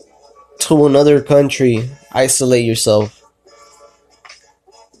 Go to another country. Isolate yourself.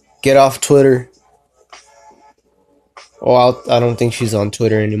 Get off Twitter. Oh, I don't think she's on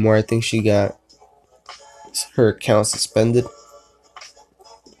Twitter anymore. I think she got her account suspended.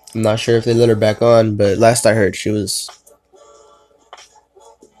 I'm not sure if they let her back on, but last I heard she was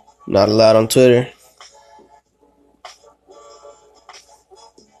not allowed on Twitter.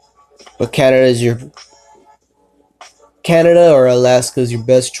 But Canada or Alaska is your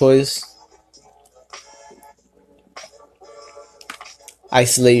best choice.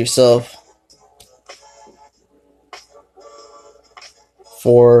 Isolate yourself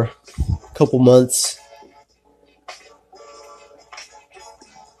for a couple months.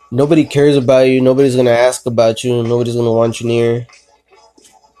 Nobody cares about you. Nobody's gonna ask about you. Nobody's gonna want you near.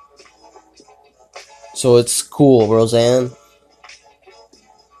 So it's cool, Roseanne.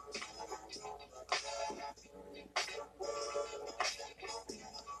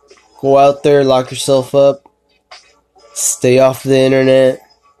 Go out there, lock yourself up. Stay off the internet.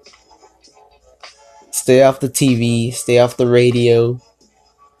 Stay off the TV. Stay off the radio.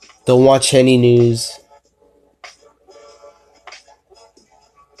 Don't watch any news.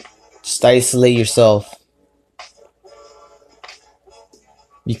 Just isolate yourself.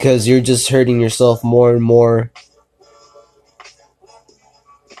 Because you're just hurting yourself more and more.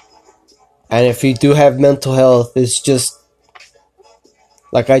 And if you do have mental health, it's just,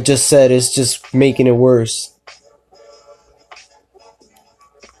 like I just said, it's just making it worse.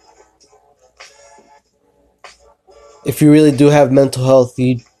 If you really do have mental health,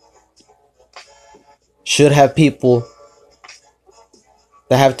 you should have people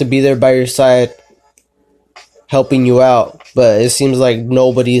that have to be there by your side helping you out. But it seems like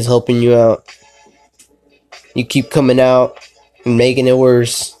nobody is helping you out. You keep coming out and making it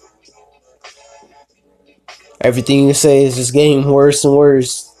worse. Everything you say is just getting worse and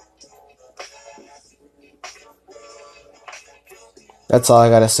worse. That's all I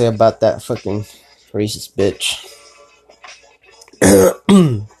gotta say about that fucking racist bitch.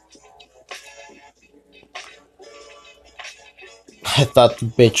 I thought the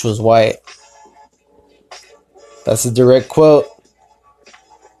bitch was white. That's a direct quote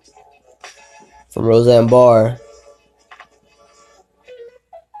from Roseanne Barr.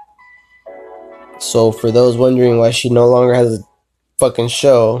 So for those wondering why she no longer has a fucking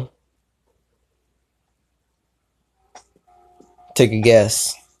show, Take a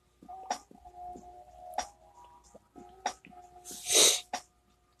guess.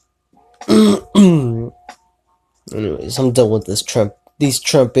 Anyways, I'm done with this Trump. These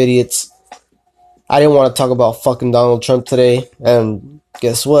Trump idiots. I didn't want to talk about fucking Donald Trump today, and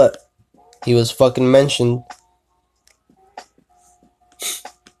guess what? He was fucking mentioned.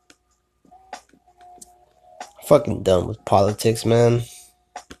 Fucking done with politics, man.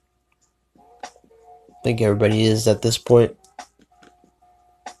 I think everybody is at this point.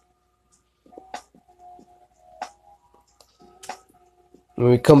 When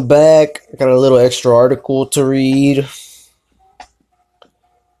we come back, I got a little extra article to read.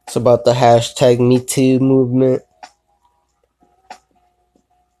 It's about the hashtag #MeToo movement.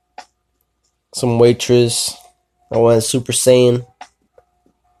 Some waitress that went Super Saiyan.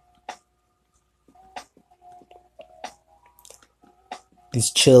 These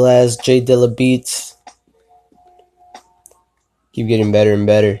chill ass J Dilla beats keep getting better and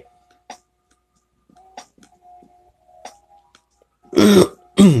better.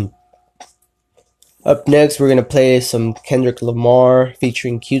 Up next, we're gonna play some Kendrick Lamar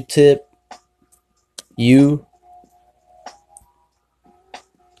featuring Q-Tip. You.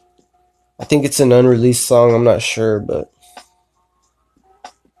 I think it's an unreleased song, I'm not sure, but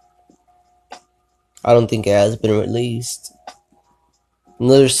I don't think it has been released.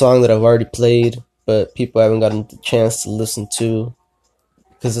 Another song that I've already played, but people haven't gotten the chance to listen to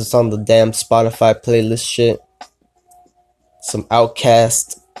because it's on the damn Spotify playlist shit. Some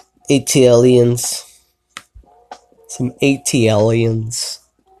Outkast, ATLians. Some ATLians.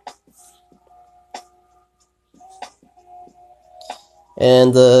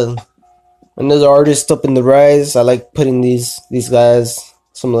 And another artist up in the rise. I like putting these guys,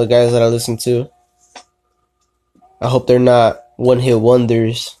 some of the guys that I listen to. I hope they're not one-hit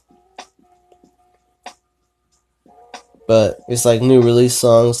wonders. But it's like new release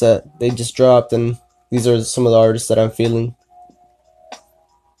songs that they just dropped, and these are some of the artists that I'm feeling.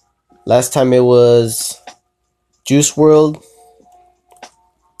 Last time it was Juice WRLD.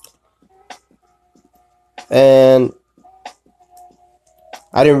 And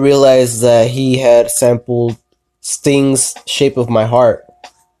I didn't realize that he had sampled Sting's Shape of My Heart.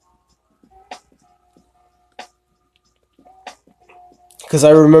 Because I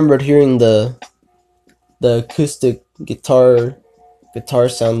remembered hearing the acoustic guitar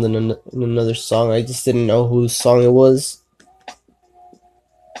sound in another song. I just didn't know whose song it was.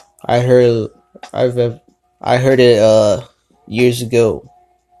 I heard it years ago.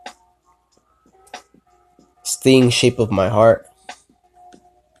 Sting, Shape of My Heart.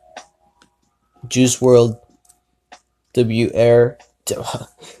 Juice WRLD,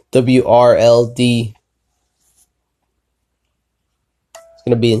 WRLD. It's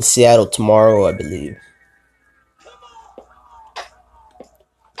gonna be in Seattle tomorrow, I believe.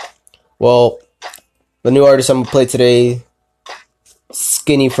 Well, the new artist I'm gonna play today,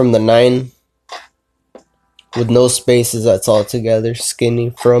 Skinny from the 9. With no spaces, that's all together.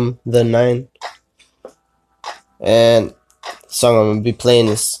 Skinny from the 9. And the song I'm gonna be playing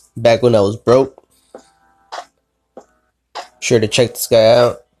is Back When I Was Broke. Sure to check this guy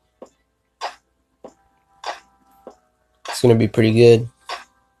out. It's gonna be pretty good.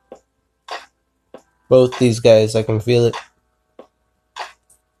 Both these guys, I can feel it.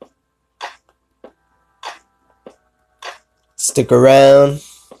 Stick around.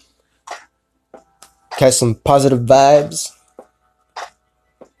 Catch some positive vibes.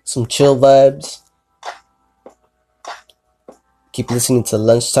 Some chill vibes. Keep listening to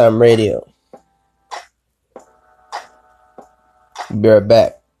Lunchtime Radio. Be right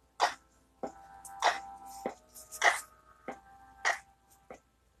back.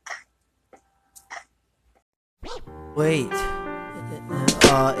 Wait,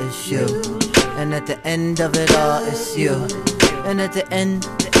 all it's you, and at the end of it all, it's you, and at the end,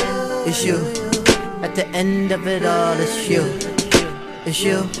 it's you, at the end of it all, it's you, it's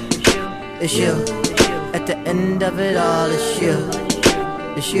you, it's you, at the end of it all, it's you,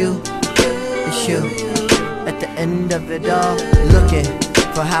 it's you, it's you, at the end of it all, looking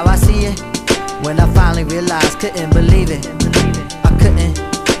for how I see it, when I finally realized, couldn't believe it, I couldn't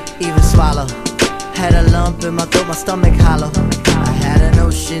even swallow. Had a lump in my throat, my stomach hollow. I had a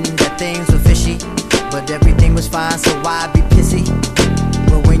notion that things were fishy, but everything was fine, so why be pissy?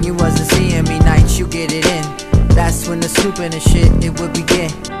 But when you wasn't seeing me nights, you get it in. That's when the scooping and shit, it would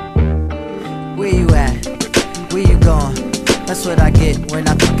begin. Where you at? Where you going? That's what I get when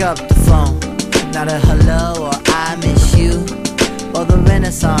I pick up the phone. Not a hello or I miss you, or the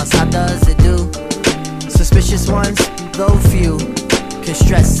Renaissance, how does it do? Suspicious ones, though few. can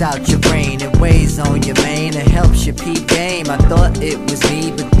stress out your brain. It weighs on your mane, it helps your peep game. I thought it was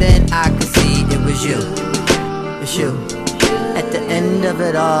me, but then I could see it was you. It's you. At the end of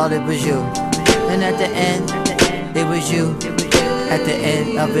it all, it was you. And at the end, it was you. At the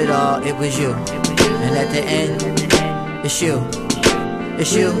end of it all, it was you. And at the end, it's you.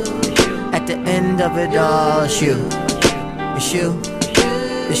 It's you. At the end of it all, it's you. It's you.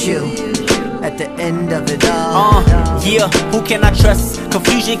 It's you. At the end of it all. Yeah, who can I trust?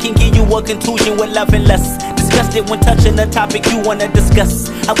 Confusion can give you a contusion with love and lust. Disgusted when touching the topic you wanna discuss.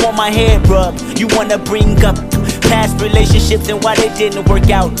 I want my head rubbed, you wanna bring up past relationships and why they didn't work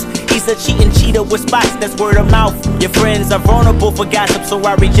out. He's a cheating cheater with spots, that's word of mouth. Your friends are vulnerable for gossip, so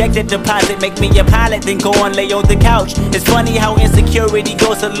I rejected deposit. Make me a pilot, then go and lay on the couch. It's funny how insecurity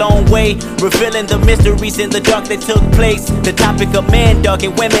goes a long way, revealing the mysteries in the dark that took place. The topic of men, dog,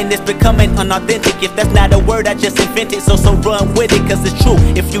 and women is becoming unauthentic. If that's not a word I just invented, so run with it, cause it's true.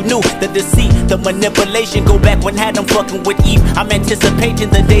 If you knew the deceit, the manipulation, go back when Adam fucking with Eve. I'm anticipating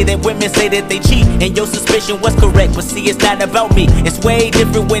the day that women say that they cheat, and your suspicion was correct. But see, it's not about me, it's way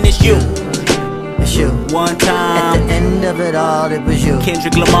different when it's you. It's you. One time. At the end of it all, it was you.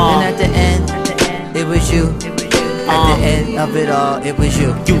 Kendrick Lamar. And at the end, it was you. At the end of it all, it was you.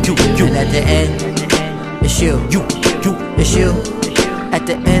 You. And at the end, it's you. You. It's you. At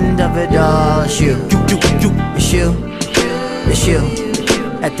the end of it all, it's you. You. It's you. It's you.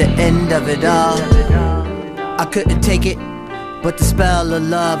 At the end of it all, I couldn't take it, but the spell of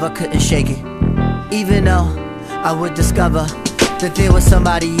love, I couldn't shake it. Even though I would discover that there was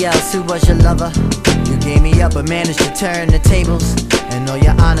somebody else who was your lover. You gave me up but managed to turn the tables, and all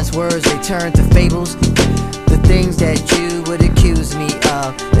your honest words, they turned to fables. The things that you would accuse me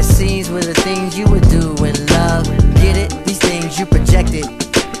of, the scenes were the things you would do in love. Get it? These things you projected,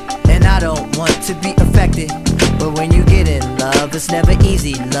 and I don't want to be affected. But when you get in love, it's never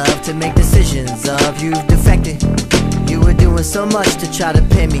easy, love, to make decisions of. You've defected. You were doing so much to try to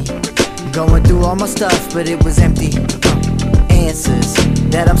pin me, going through all my stuff, but it was empty. Answers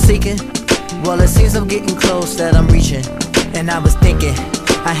that I'm seeking, well, it seems I'm getting close, that I'm reaching. And I was thinking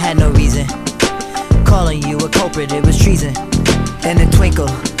I had no reason, calling you a culprit, it was treason. And a twinkle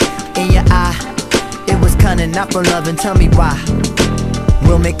in your eye, it was cunning, not from love, and tell me why.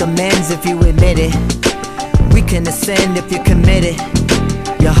 We'll make amends if you admit it. We can ascend if you're committed.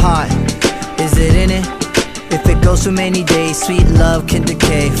 Your heart, is it in it? If it goes for many days, sweet love can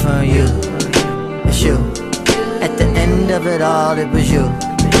decay from you. It's you. At the end of it all, it was you.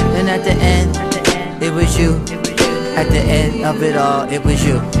 And at the end, it was you. At the end of it all, it was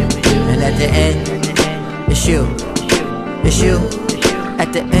you. And at the end, it's you. It's you.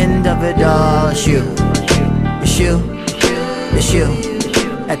 At the end of it all, it's you. It's you. It's you.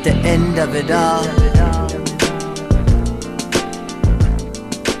 At the end of it all.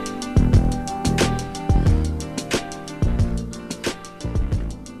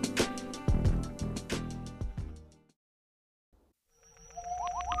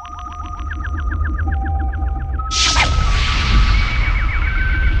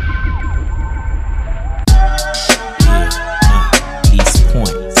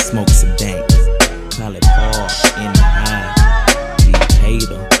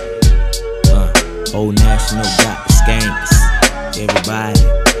 Old National got the skanks. Everybody,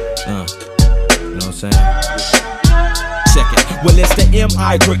 you know what I'm saying? Check it. Well, it's the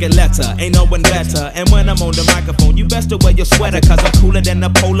M.I. cricket letter. Ain't no one better. And when I'm on the microphone, you best to wear your sweater, cause I'm cooler than the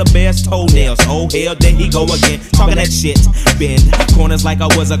polar bear's toenails. Oh hell, there he go again, talking that shit. Bend corners like I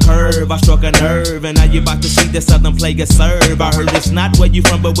was a curve. I struck a nerve, and now you about to see the southern player serve. I heard it's not where you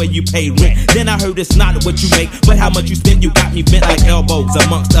from, but where you pay rent. Then I heard it's not what you make, but how much you spend. You got me bent like elbows,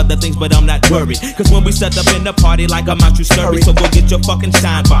 amongst other things, but I'm not worried, cause when we set up in the party like I'm out, you scurry. So go get your fucking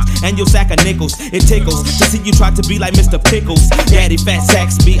shine box and your sack of nickels. It tickles to see you try to be like Mr. Pickles. Daddy Fat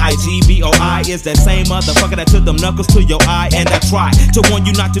Sacks, B-I-G-B-O-I is that same motherfucker that took them knuckles to your eye. And I try to warn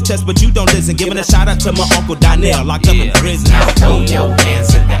you not to test, but you don't listen. Giving a shout out to my Uncle Donnell, locked up in prison. Now throw your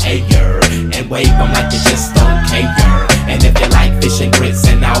hands in the air and wave them like you just don't care. And if you like fish and grits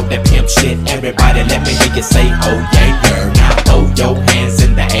and all that pimp shit, everybody let me hear you say, oh yeah. Now throw your hands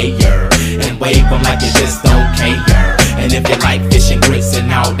in the air and wave them like you just don't care. And if you like fish and grits and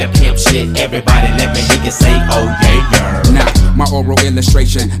and all that pimp shit. Everybody let me hear you say, oh yeah, yeah. Now, my oral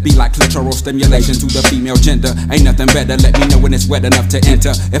illustration be like clitoral stimulation to the female gender. Ain't nothing better, let me know when it's wet enough to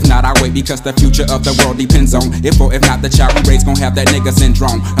enter. If not, I wait because the future of the world depends on if or if not the child we raise gon' have that nigga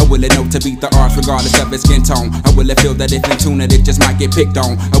syndrome. Or will it know to beat the odds regardless of its skin tone? Or will it feel that if in tune it just might get picked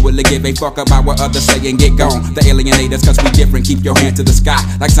on? Or will it give a fuck about what others say and get gone? The alienators cause we different, keep your hand to the sky.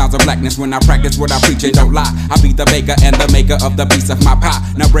 Like sounds of blackness when I practice what I preach and don't lie. I be the baker and the maker of the piece of my pie.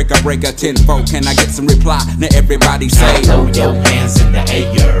 Now break a tenfold, can I get some reply? Now everybody say, throw your hands in the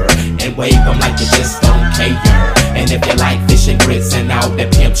air and wave them like you just don't care. And if you like fish and grits and all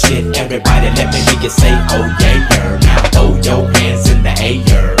that pimp shit, everybody let me hear you say, oh yeah, yeah. Now throw your hands in the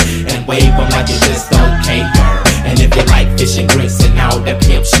air and wave them like you just don't care. And if you like fish and grits and all that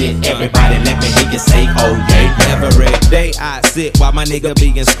pimp shit, everybody let me hear you say, oh yeah, yeah. Every day I sit while my nigga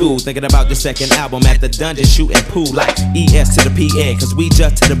be in school, thinking about the second album at the dungeon, shooting pool like ES to the PN, cause we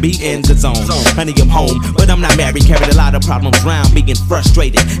just to the B in the zone. Honey, I'm home, but I'm not married, carried a lot of problems round, being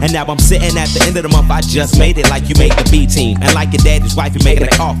frustrated. And now I'm sitting at the end of the month, I just made it like you made the B team. And like your daddy's wife, you making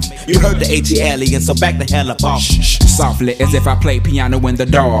a coffee. You heard the ATL, and so back the hell up off. Softly, as if I played piano in the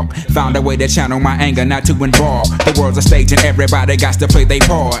dark. Found a way to channel my anger, not to involve. The world's a stage and everybody got to play their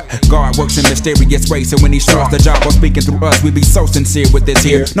part. God works in mysterious ways, so when he starts the job of speaking through us, we be so sincere with this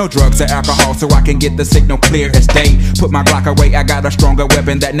here. No drugs or alcohol, so I can get the signal clear as day. Put my Glock away, I got a stronger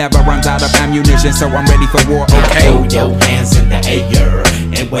weapon that never runs out of ammunition, so I'm ready for war, okay? Throw your hands in the air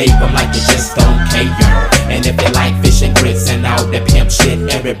and wave them like you just don't care. And if you like fish and grits and all that pimp shit,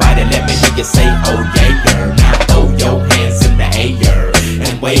 everybody let me hear you say, oh yeah, yeah. Now throw your hands in the air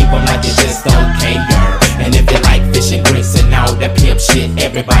and wave them like you just don't care. And if you like fish and grits and all that pimp shit,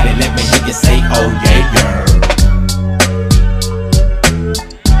 everybody let me hear you say, oh yeah, yeah.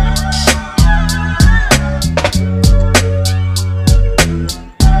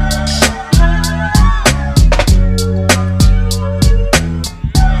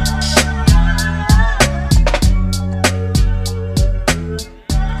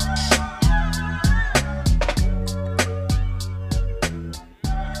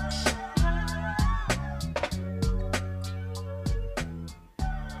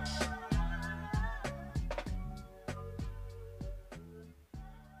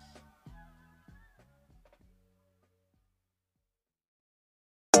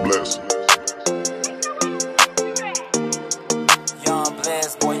 Bless. Young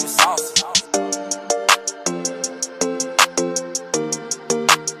Bless, boy, you saucy.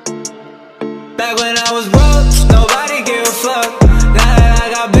 Back when I was broke, nobody gave a fuck. Now that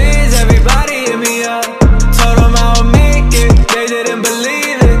I got biz, everybody hit me up. Told them I would make it, they didn't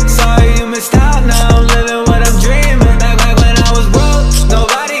believe it. Sorry you missed out, now I'm living what I'm dreaming. Back when I was broke,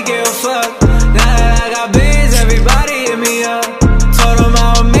 nobody gave a fuck. Now that I got biz, everybody hit me up. Told them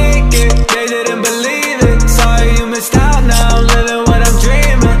I would make it, they didn't believe it. Sorry you missed out, now I'm living what I'm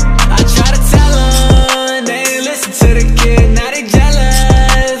dreaming. I try to tell them, they ain't listen to the kid. Now they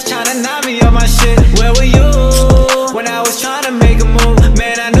jealous, tryna knock me off my shit. Where were you when I was trying to make a move?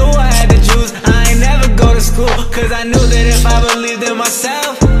 Man, I knew I had the juice. I ain't never go to school, cause I knew that if I believed in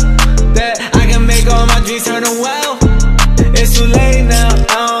myself, that I can make all my dreams turn to wealth. It's too late now,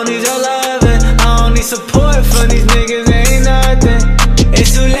 I don't need your loving, I don't need support from these niggas, ain't nothing.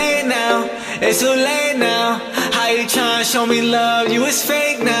 It's too late now, it's too late now. How you tryna show me love? You is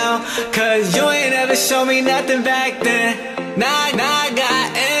fake now, cause you ain't ever show me nothing back then. Now I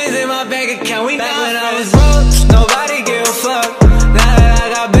got ends in my bank account. We back when I was broke, nobody gave a fuck. Now that I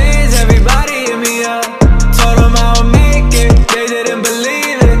got biz, everybody hit me up. Told them I would make it, they didn't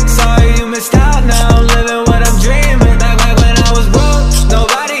believe it. Sorry you missed out, now I'm living what I'm dreaming. Back when I was broke,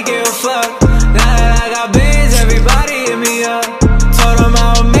 nobody gave a fuck. Now that I got biz, everybody hit me up. Told them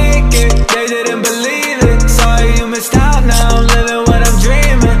I would make it, they didn't believe it. Sorry you missed out, now I'm living what I'm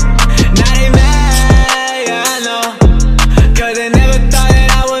dreaming. Now they mad, yeah I know, cause they never thought that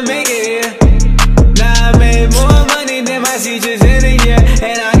I would make it here. Now I made more money than my teachers in a year,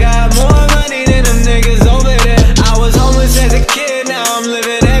 and I got more money than them niggas over there. I was homeless as a kid, now I'm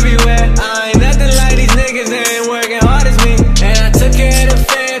living everywhere. I ain't nothing like these niggas, they ain't working hard as me. And I took care of the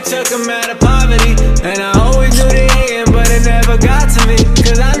fam, took them out of poverty. And I always knew they hating, but it never got to me.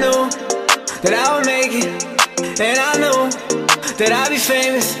 Cause I knew that I would make it, and I knew that I'd be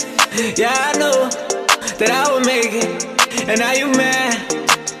famous. Yeah, I knew that I would make it, and now you mad,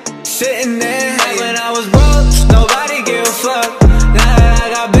 sitting there. Back when I was broke, nobody gave a fuck. Now that I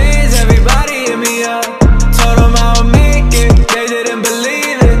got biz, everybody hit me up. Told them I would make it, they didn't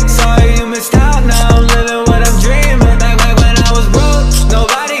believe it. Sorry you missed out, now I'm living what I'm dreaming. Back when I was broke,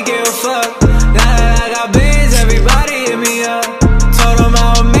 nobody gave a fuck. Now that I got biz, everybody hit me up. Told them I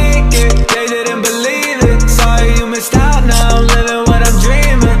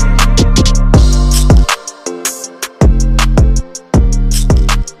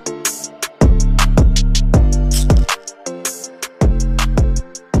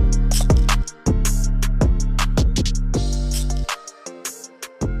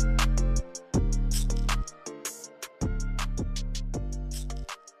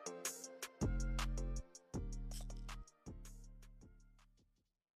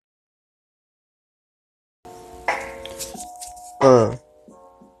We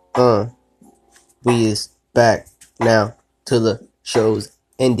is back now to the show's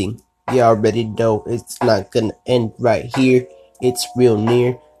ending. You already know it's not gonna end right here. It's real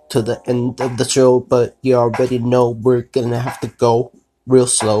near to the end of the show, but you already know we're gonna have to go real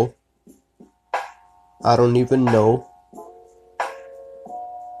slow. I don't even know.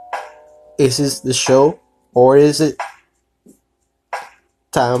 Is this the show or is it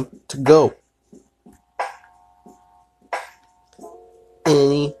time to go?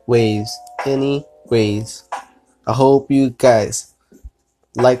 Anyways, I hope you guys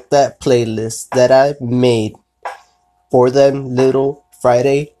like that playlist that I made for them little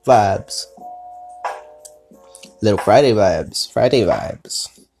Friday vibes. Friday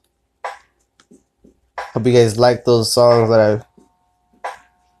vibes. Hope you guys like those songs that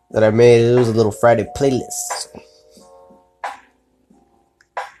I made. It was a little Friday playlist.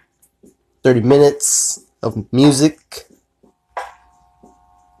 30 minutes of music.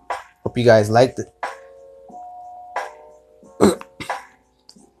 Hope you guys liked it.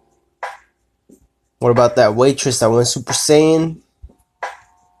 What about that waitress that went Super Saiyan?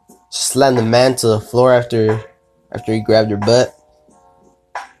 She slammed the man to the floor after he grabbed her butt.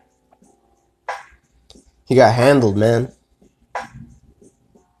 He got handled, man.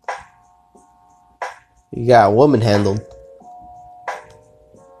 He got a woman handled.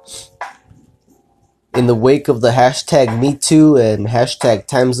 In the wake of the hashtag #MeToo and hashtag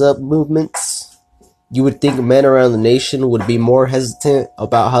Time's Up movements, you would think men around the nation would be more hesitant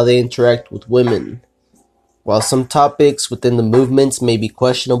about how they interact with women. While some topics within the movements may be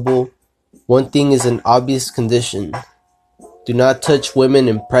questionable, one thing is an obvious condition. Do not touch women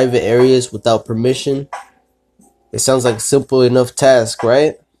in private areas without permission. It sounds like a simple enough task,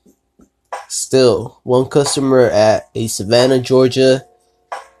 right? Still, one customer at a Savannah, Georgia,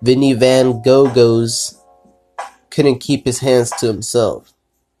 Vinny Van Go-Go's, couldn't keep his hands to himself.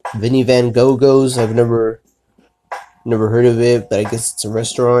 Vinny Van Go-Go's, I've never heard of it, but I guess it's a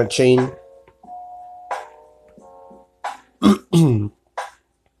restaurant chain.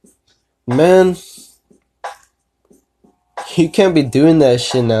 Man, you can't be doing that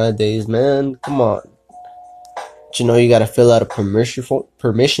shit nowadays, man. Come on. But you know you gotta fill out a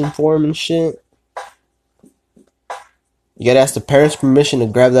permission form and shit. You gotta ask the parents' permission to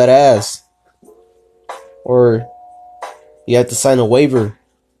grab that ass. Or you have to sign a waiver.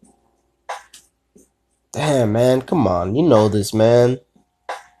 Damn, man, come on. You know this, man.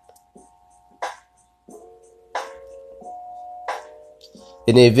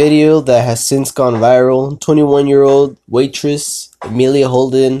 In a video that has since gone viral, 21-year-old waitress Amelia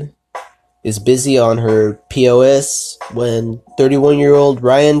Holden is busy on her POS when 31-year-old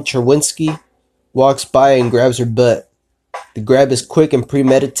Ryan Cherwinski walks by and grabs her butt. The grab is quick and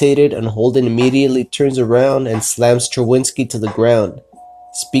premeditated, and Holden immediately turns around and slams Cherwinski to the ground.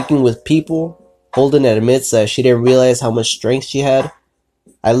 Speaking with People, Holden admits that she didn't realize how much strength she had.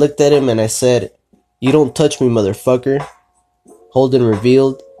 I looked at him and I said, "You don't touch me, motherfucker." Holden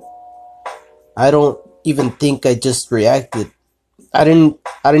revealed, I don't even think I just reacted. I didn't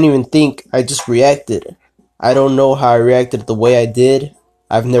even think I just reacted. I don't know how I reacted the way I did.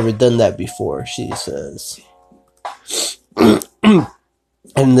 I've never done that before, she says. In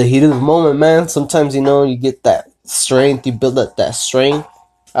the heat of the moment, man, sometimes, you know, you get that strength, you build up that strength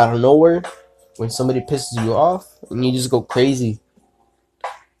out of nowhere when somebody pisses you off and you just go crazy.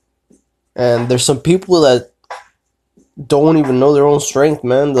 And there's some people that don't even know their own strength,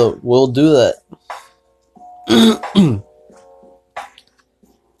 man, that will do that.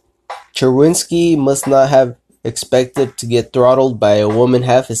 Cherwinski must not have expected to get throttled by a woman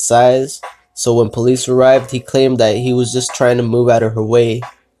half his size, so when police arrived, he claimed that he was just trying to move her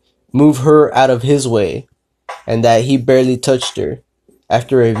out of his way, and that he barely touched her.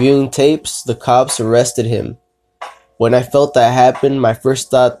 After reviewing tapes, the cops arrested him. When I felt that happen, my first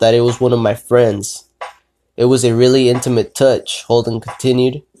thought that it was one of my friends. It was a really intimate touch, Holden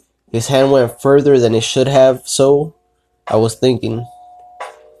continued. His hand went further than it should have, so I was thinking.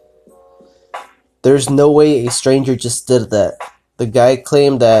 There's no way a stranger just did that. The guy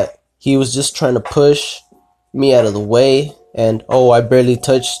claimed that he was just trying to push me out of the way, and oh, I barely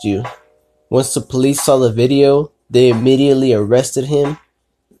touched you. Once the police saw the video, they immediately arrested him.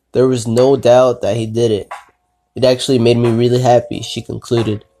 There was no doubt that he did it. It actually made me really happy, she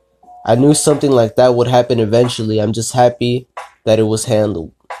concluded. I knew something like that would happen eventually. I'm just happy that it was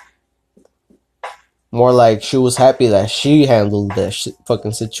handled. More like she was happy that she handled that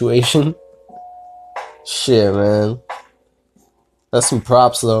fucking situation. Shit, man. That's some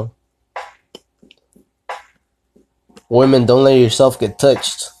props, though. Women, don't let yourself get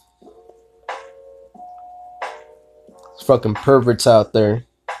touched. fucking perverts out there.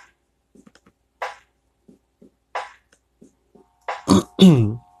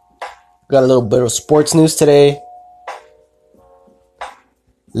 Got a little bit of sports news today.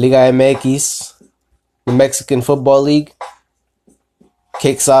 Liga MX, the Mexican Football League,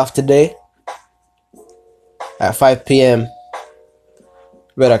 kicks off today at 5 p.m.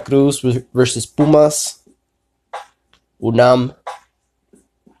 Veracruz versus Pumas. UNAM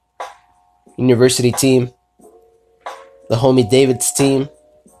University team. The homie David's team.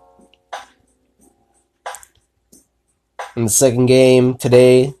 And the second game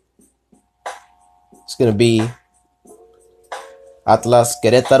today is going to be Atlas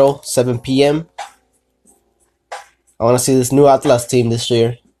Querétaro, 7 p.m. I want to see this new Atlas team this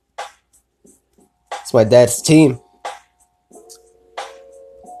year. It's my dad's team.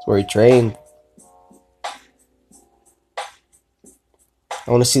 It's where he trained.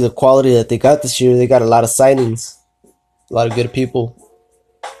 I want to see the quality that they got this year. They got a lot of signings. A lot of good people.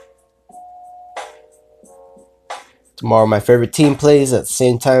 Tomorrow my favorite team plays at the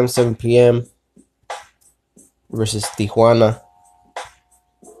same time, 7 p.m. versus Tijuana.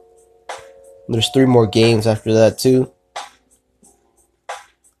 There's 3 more games after that too.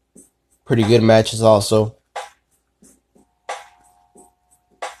 Pretty good matches also.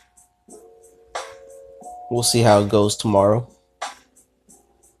 We'll see how it goes tomorrow.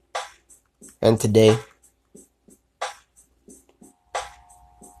 And today.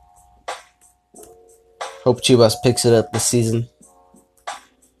 Hope Chivas picks it up this season.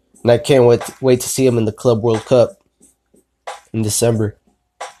 And I can't wait to see them in the Club World Cup in December.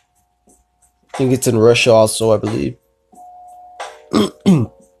 I think it's in Russia also, I believe.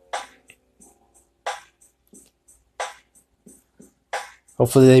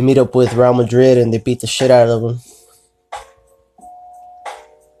 Hopefully they meet up with Real Madrid and they beat the shit out of them.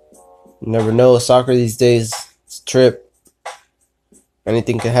 You never know. Soccer these days, it's a trip.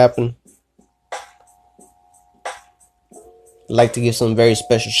 Anything can happen. I'd like to give some very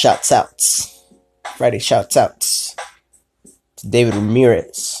special shouts outs. Friday shouts outs to David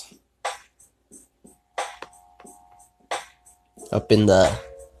Ramirez. Up in the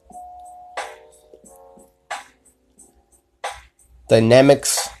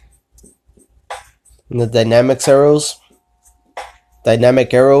Dynamics. In the Dynamics Arrows.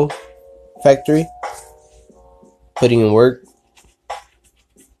 Dynamic Arrow factory. Putting in work.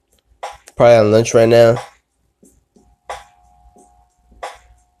 Probably on lunch right now.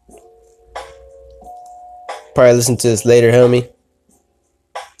 Probably listen to this later, homie.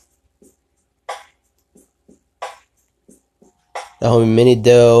 The homie Mini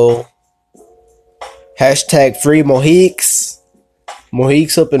Doe. Hashtag free Mohiques.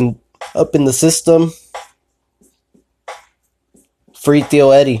 Mohiques up in the system. Free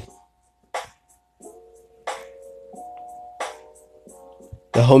Theo Eddie.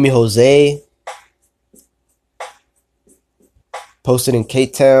 The homie Jose. Posted in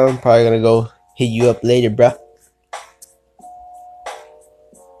K-Town. Probably gonna go hit you up later, bruh.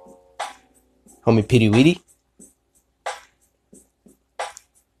 Homie Petey Weedy.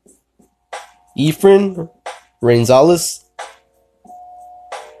 Efren Renzales.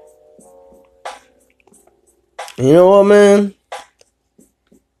 You know what, man?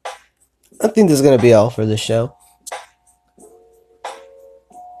 I think this is gonna be all for the show.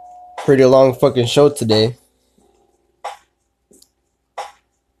 Pretty long fucking show today.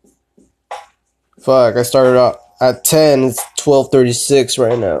 Fuck, I started out at 10. It's 12:36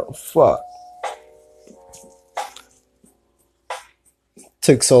 right now. Fuck.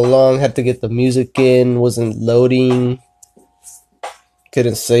 Took so long. Had to get the music in. Wasn't loading.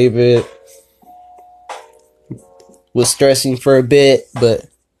 Couldn't save it. Was stressing for a bit, but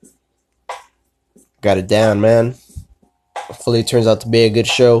got it down, man. Hopefully it turns out to be a good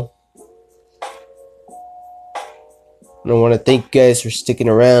show. And I want to thank you guys for sticking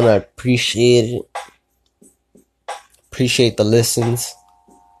around. I appreciate it. Appreciate the listens.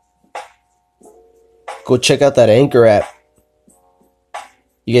 Go check out that Anchor app.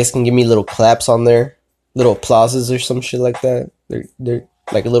 You guys can give me little claps on there. Little applauses or some shit like that. They're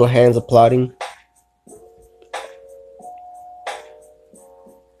like little hands applauding.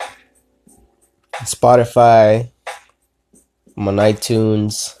 Spotify. I'm on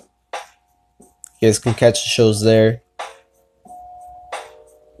iTunes. You guys can catch the shows there.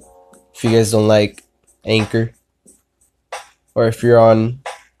 If you guys don't like Anchor, or if you're on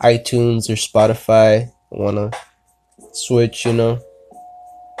iTunes or Spotify, wanna switch, you know,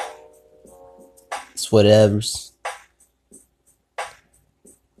 it's whatevers.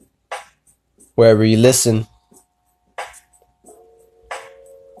 Wherever you listen,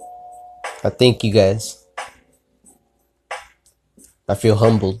 I thank you guys. I feel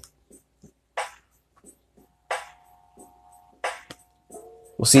humbled.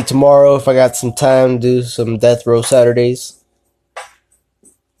 We'll see tomorrow if I got some time to do some Death Row Saturdays.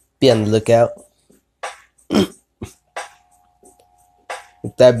 Be on the lookout.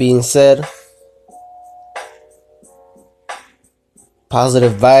 With that being said,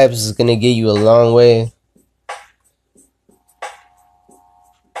 positive vibes is gonna get you a long way.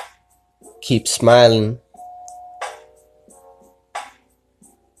 Keep smiling.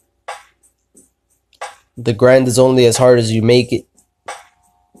 The grind is only as hard as you make it.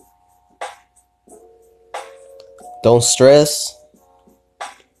 Don't stress.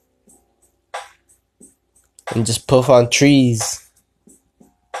 And just puff on trees.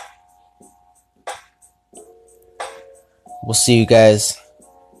 We'll see you guys.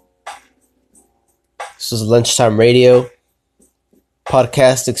 This is Lunchtime Radio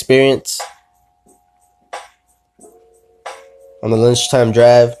podcast experience on the Lunchtime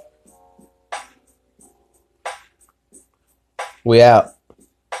Drive. We out.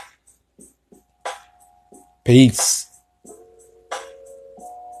 Peace.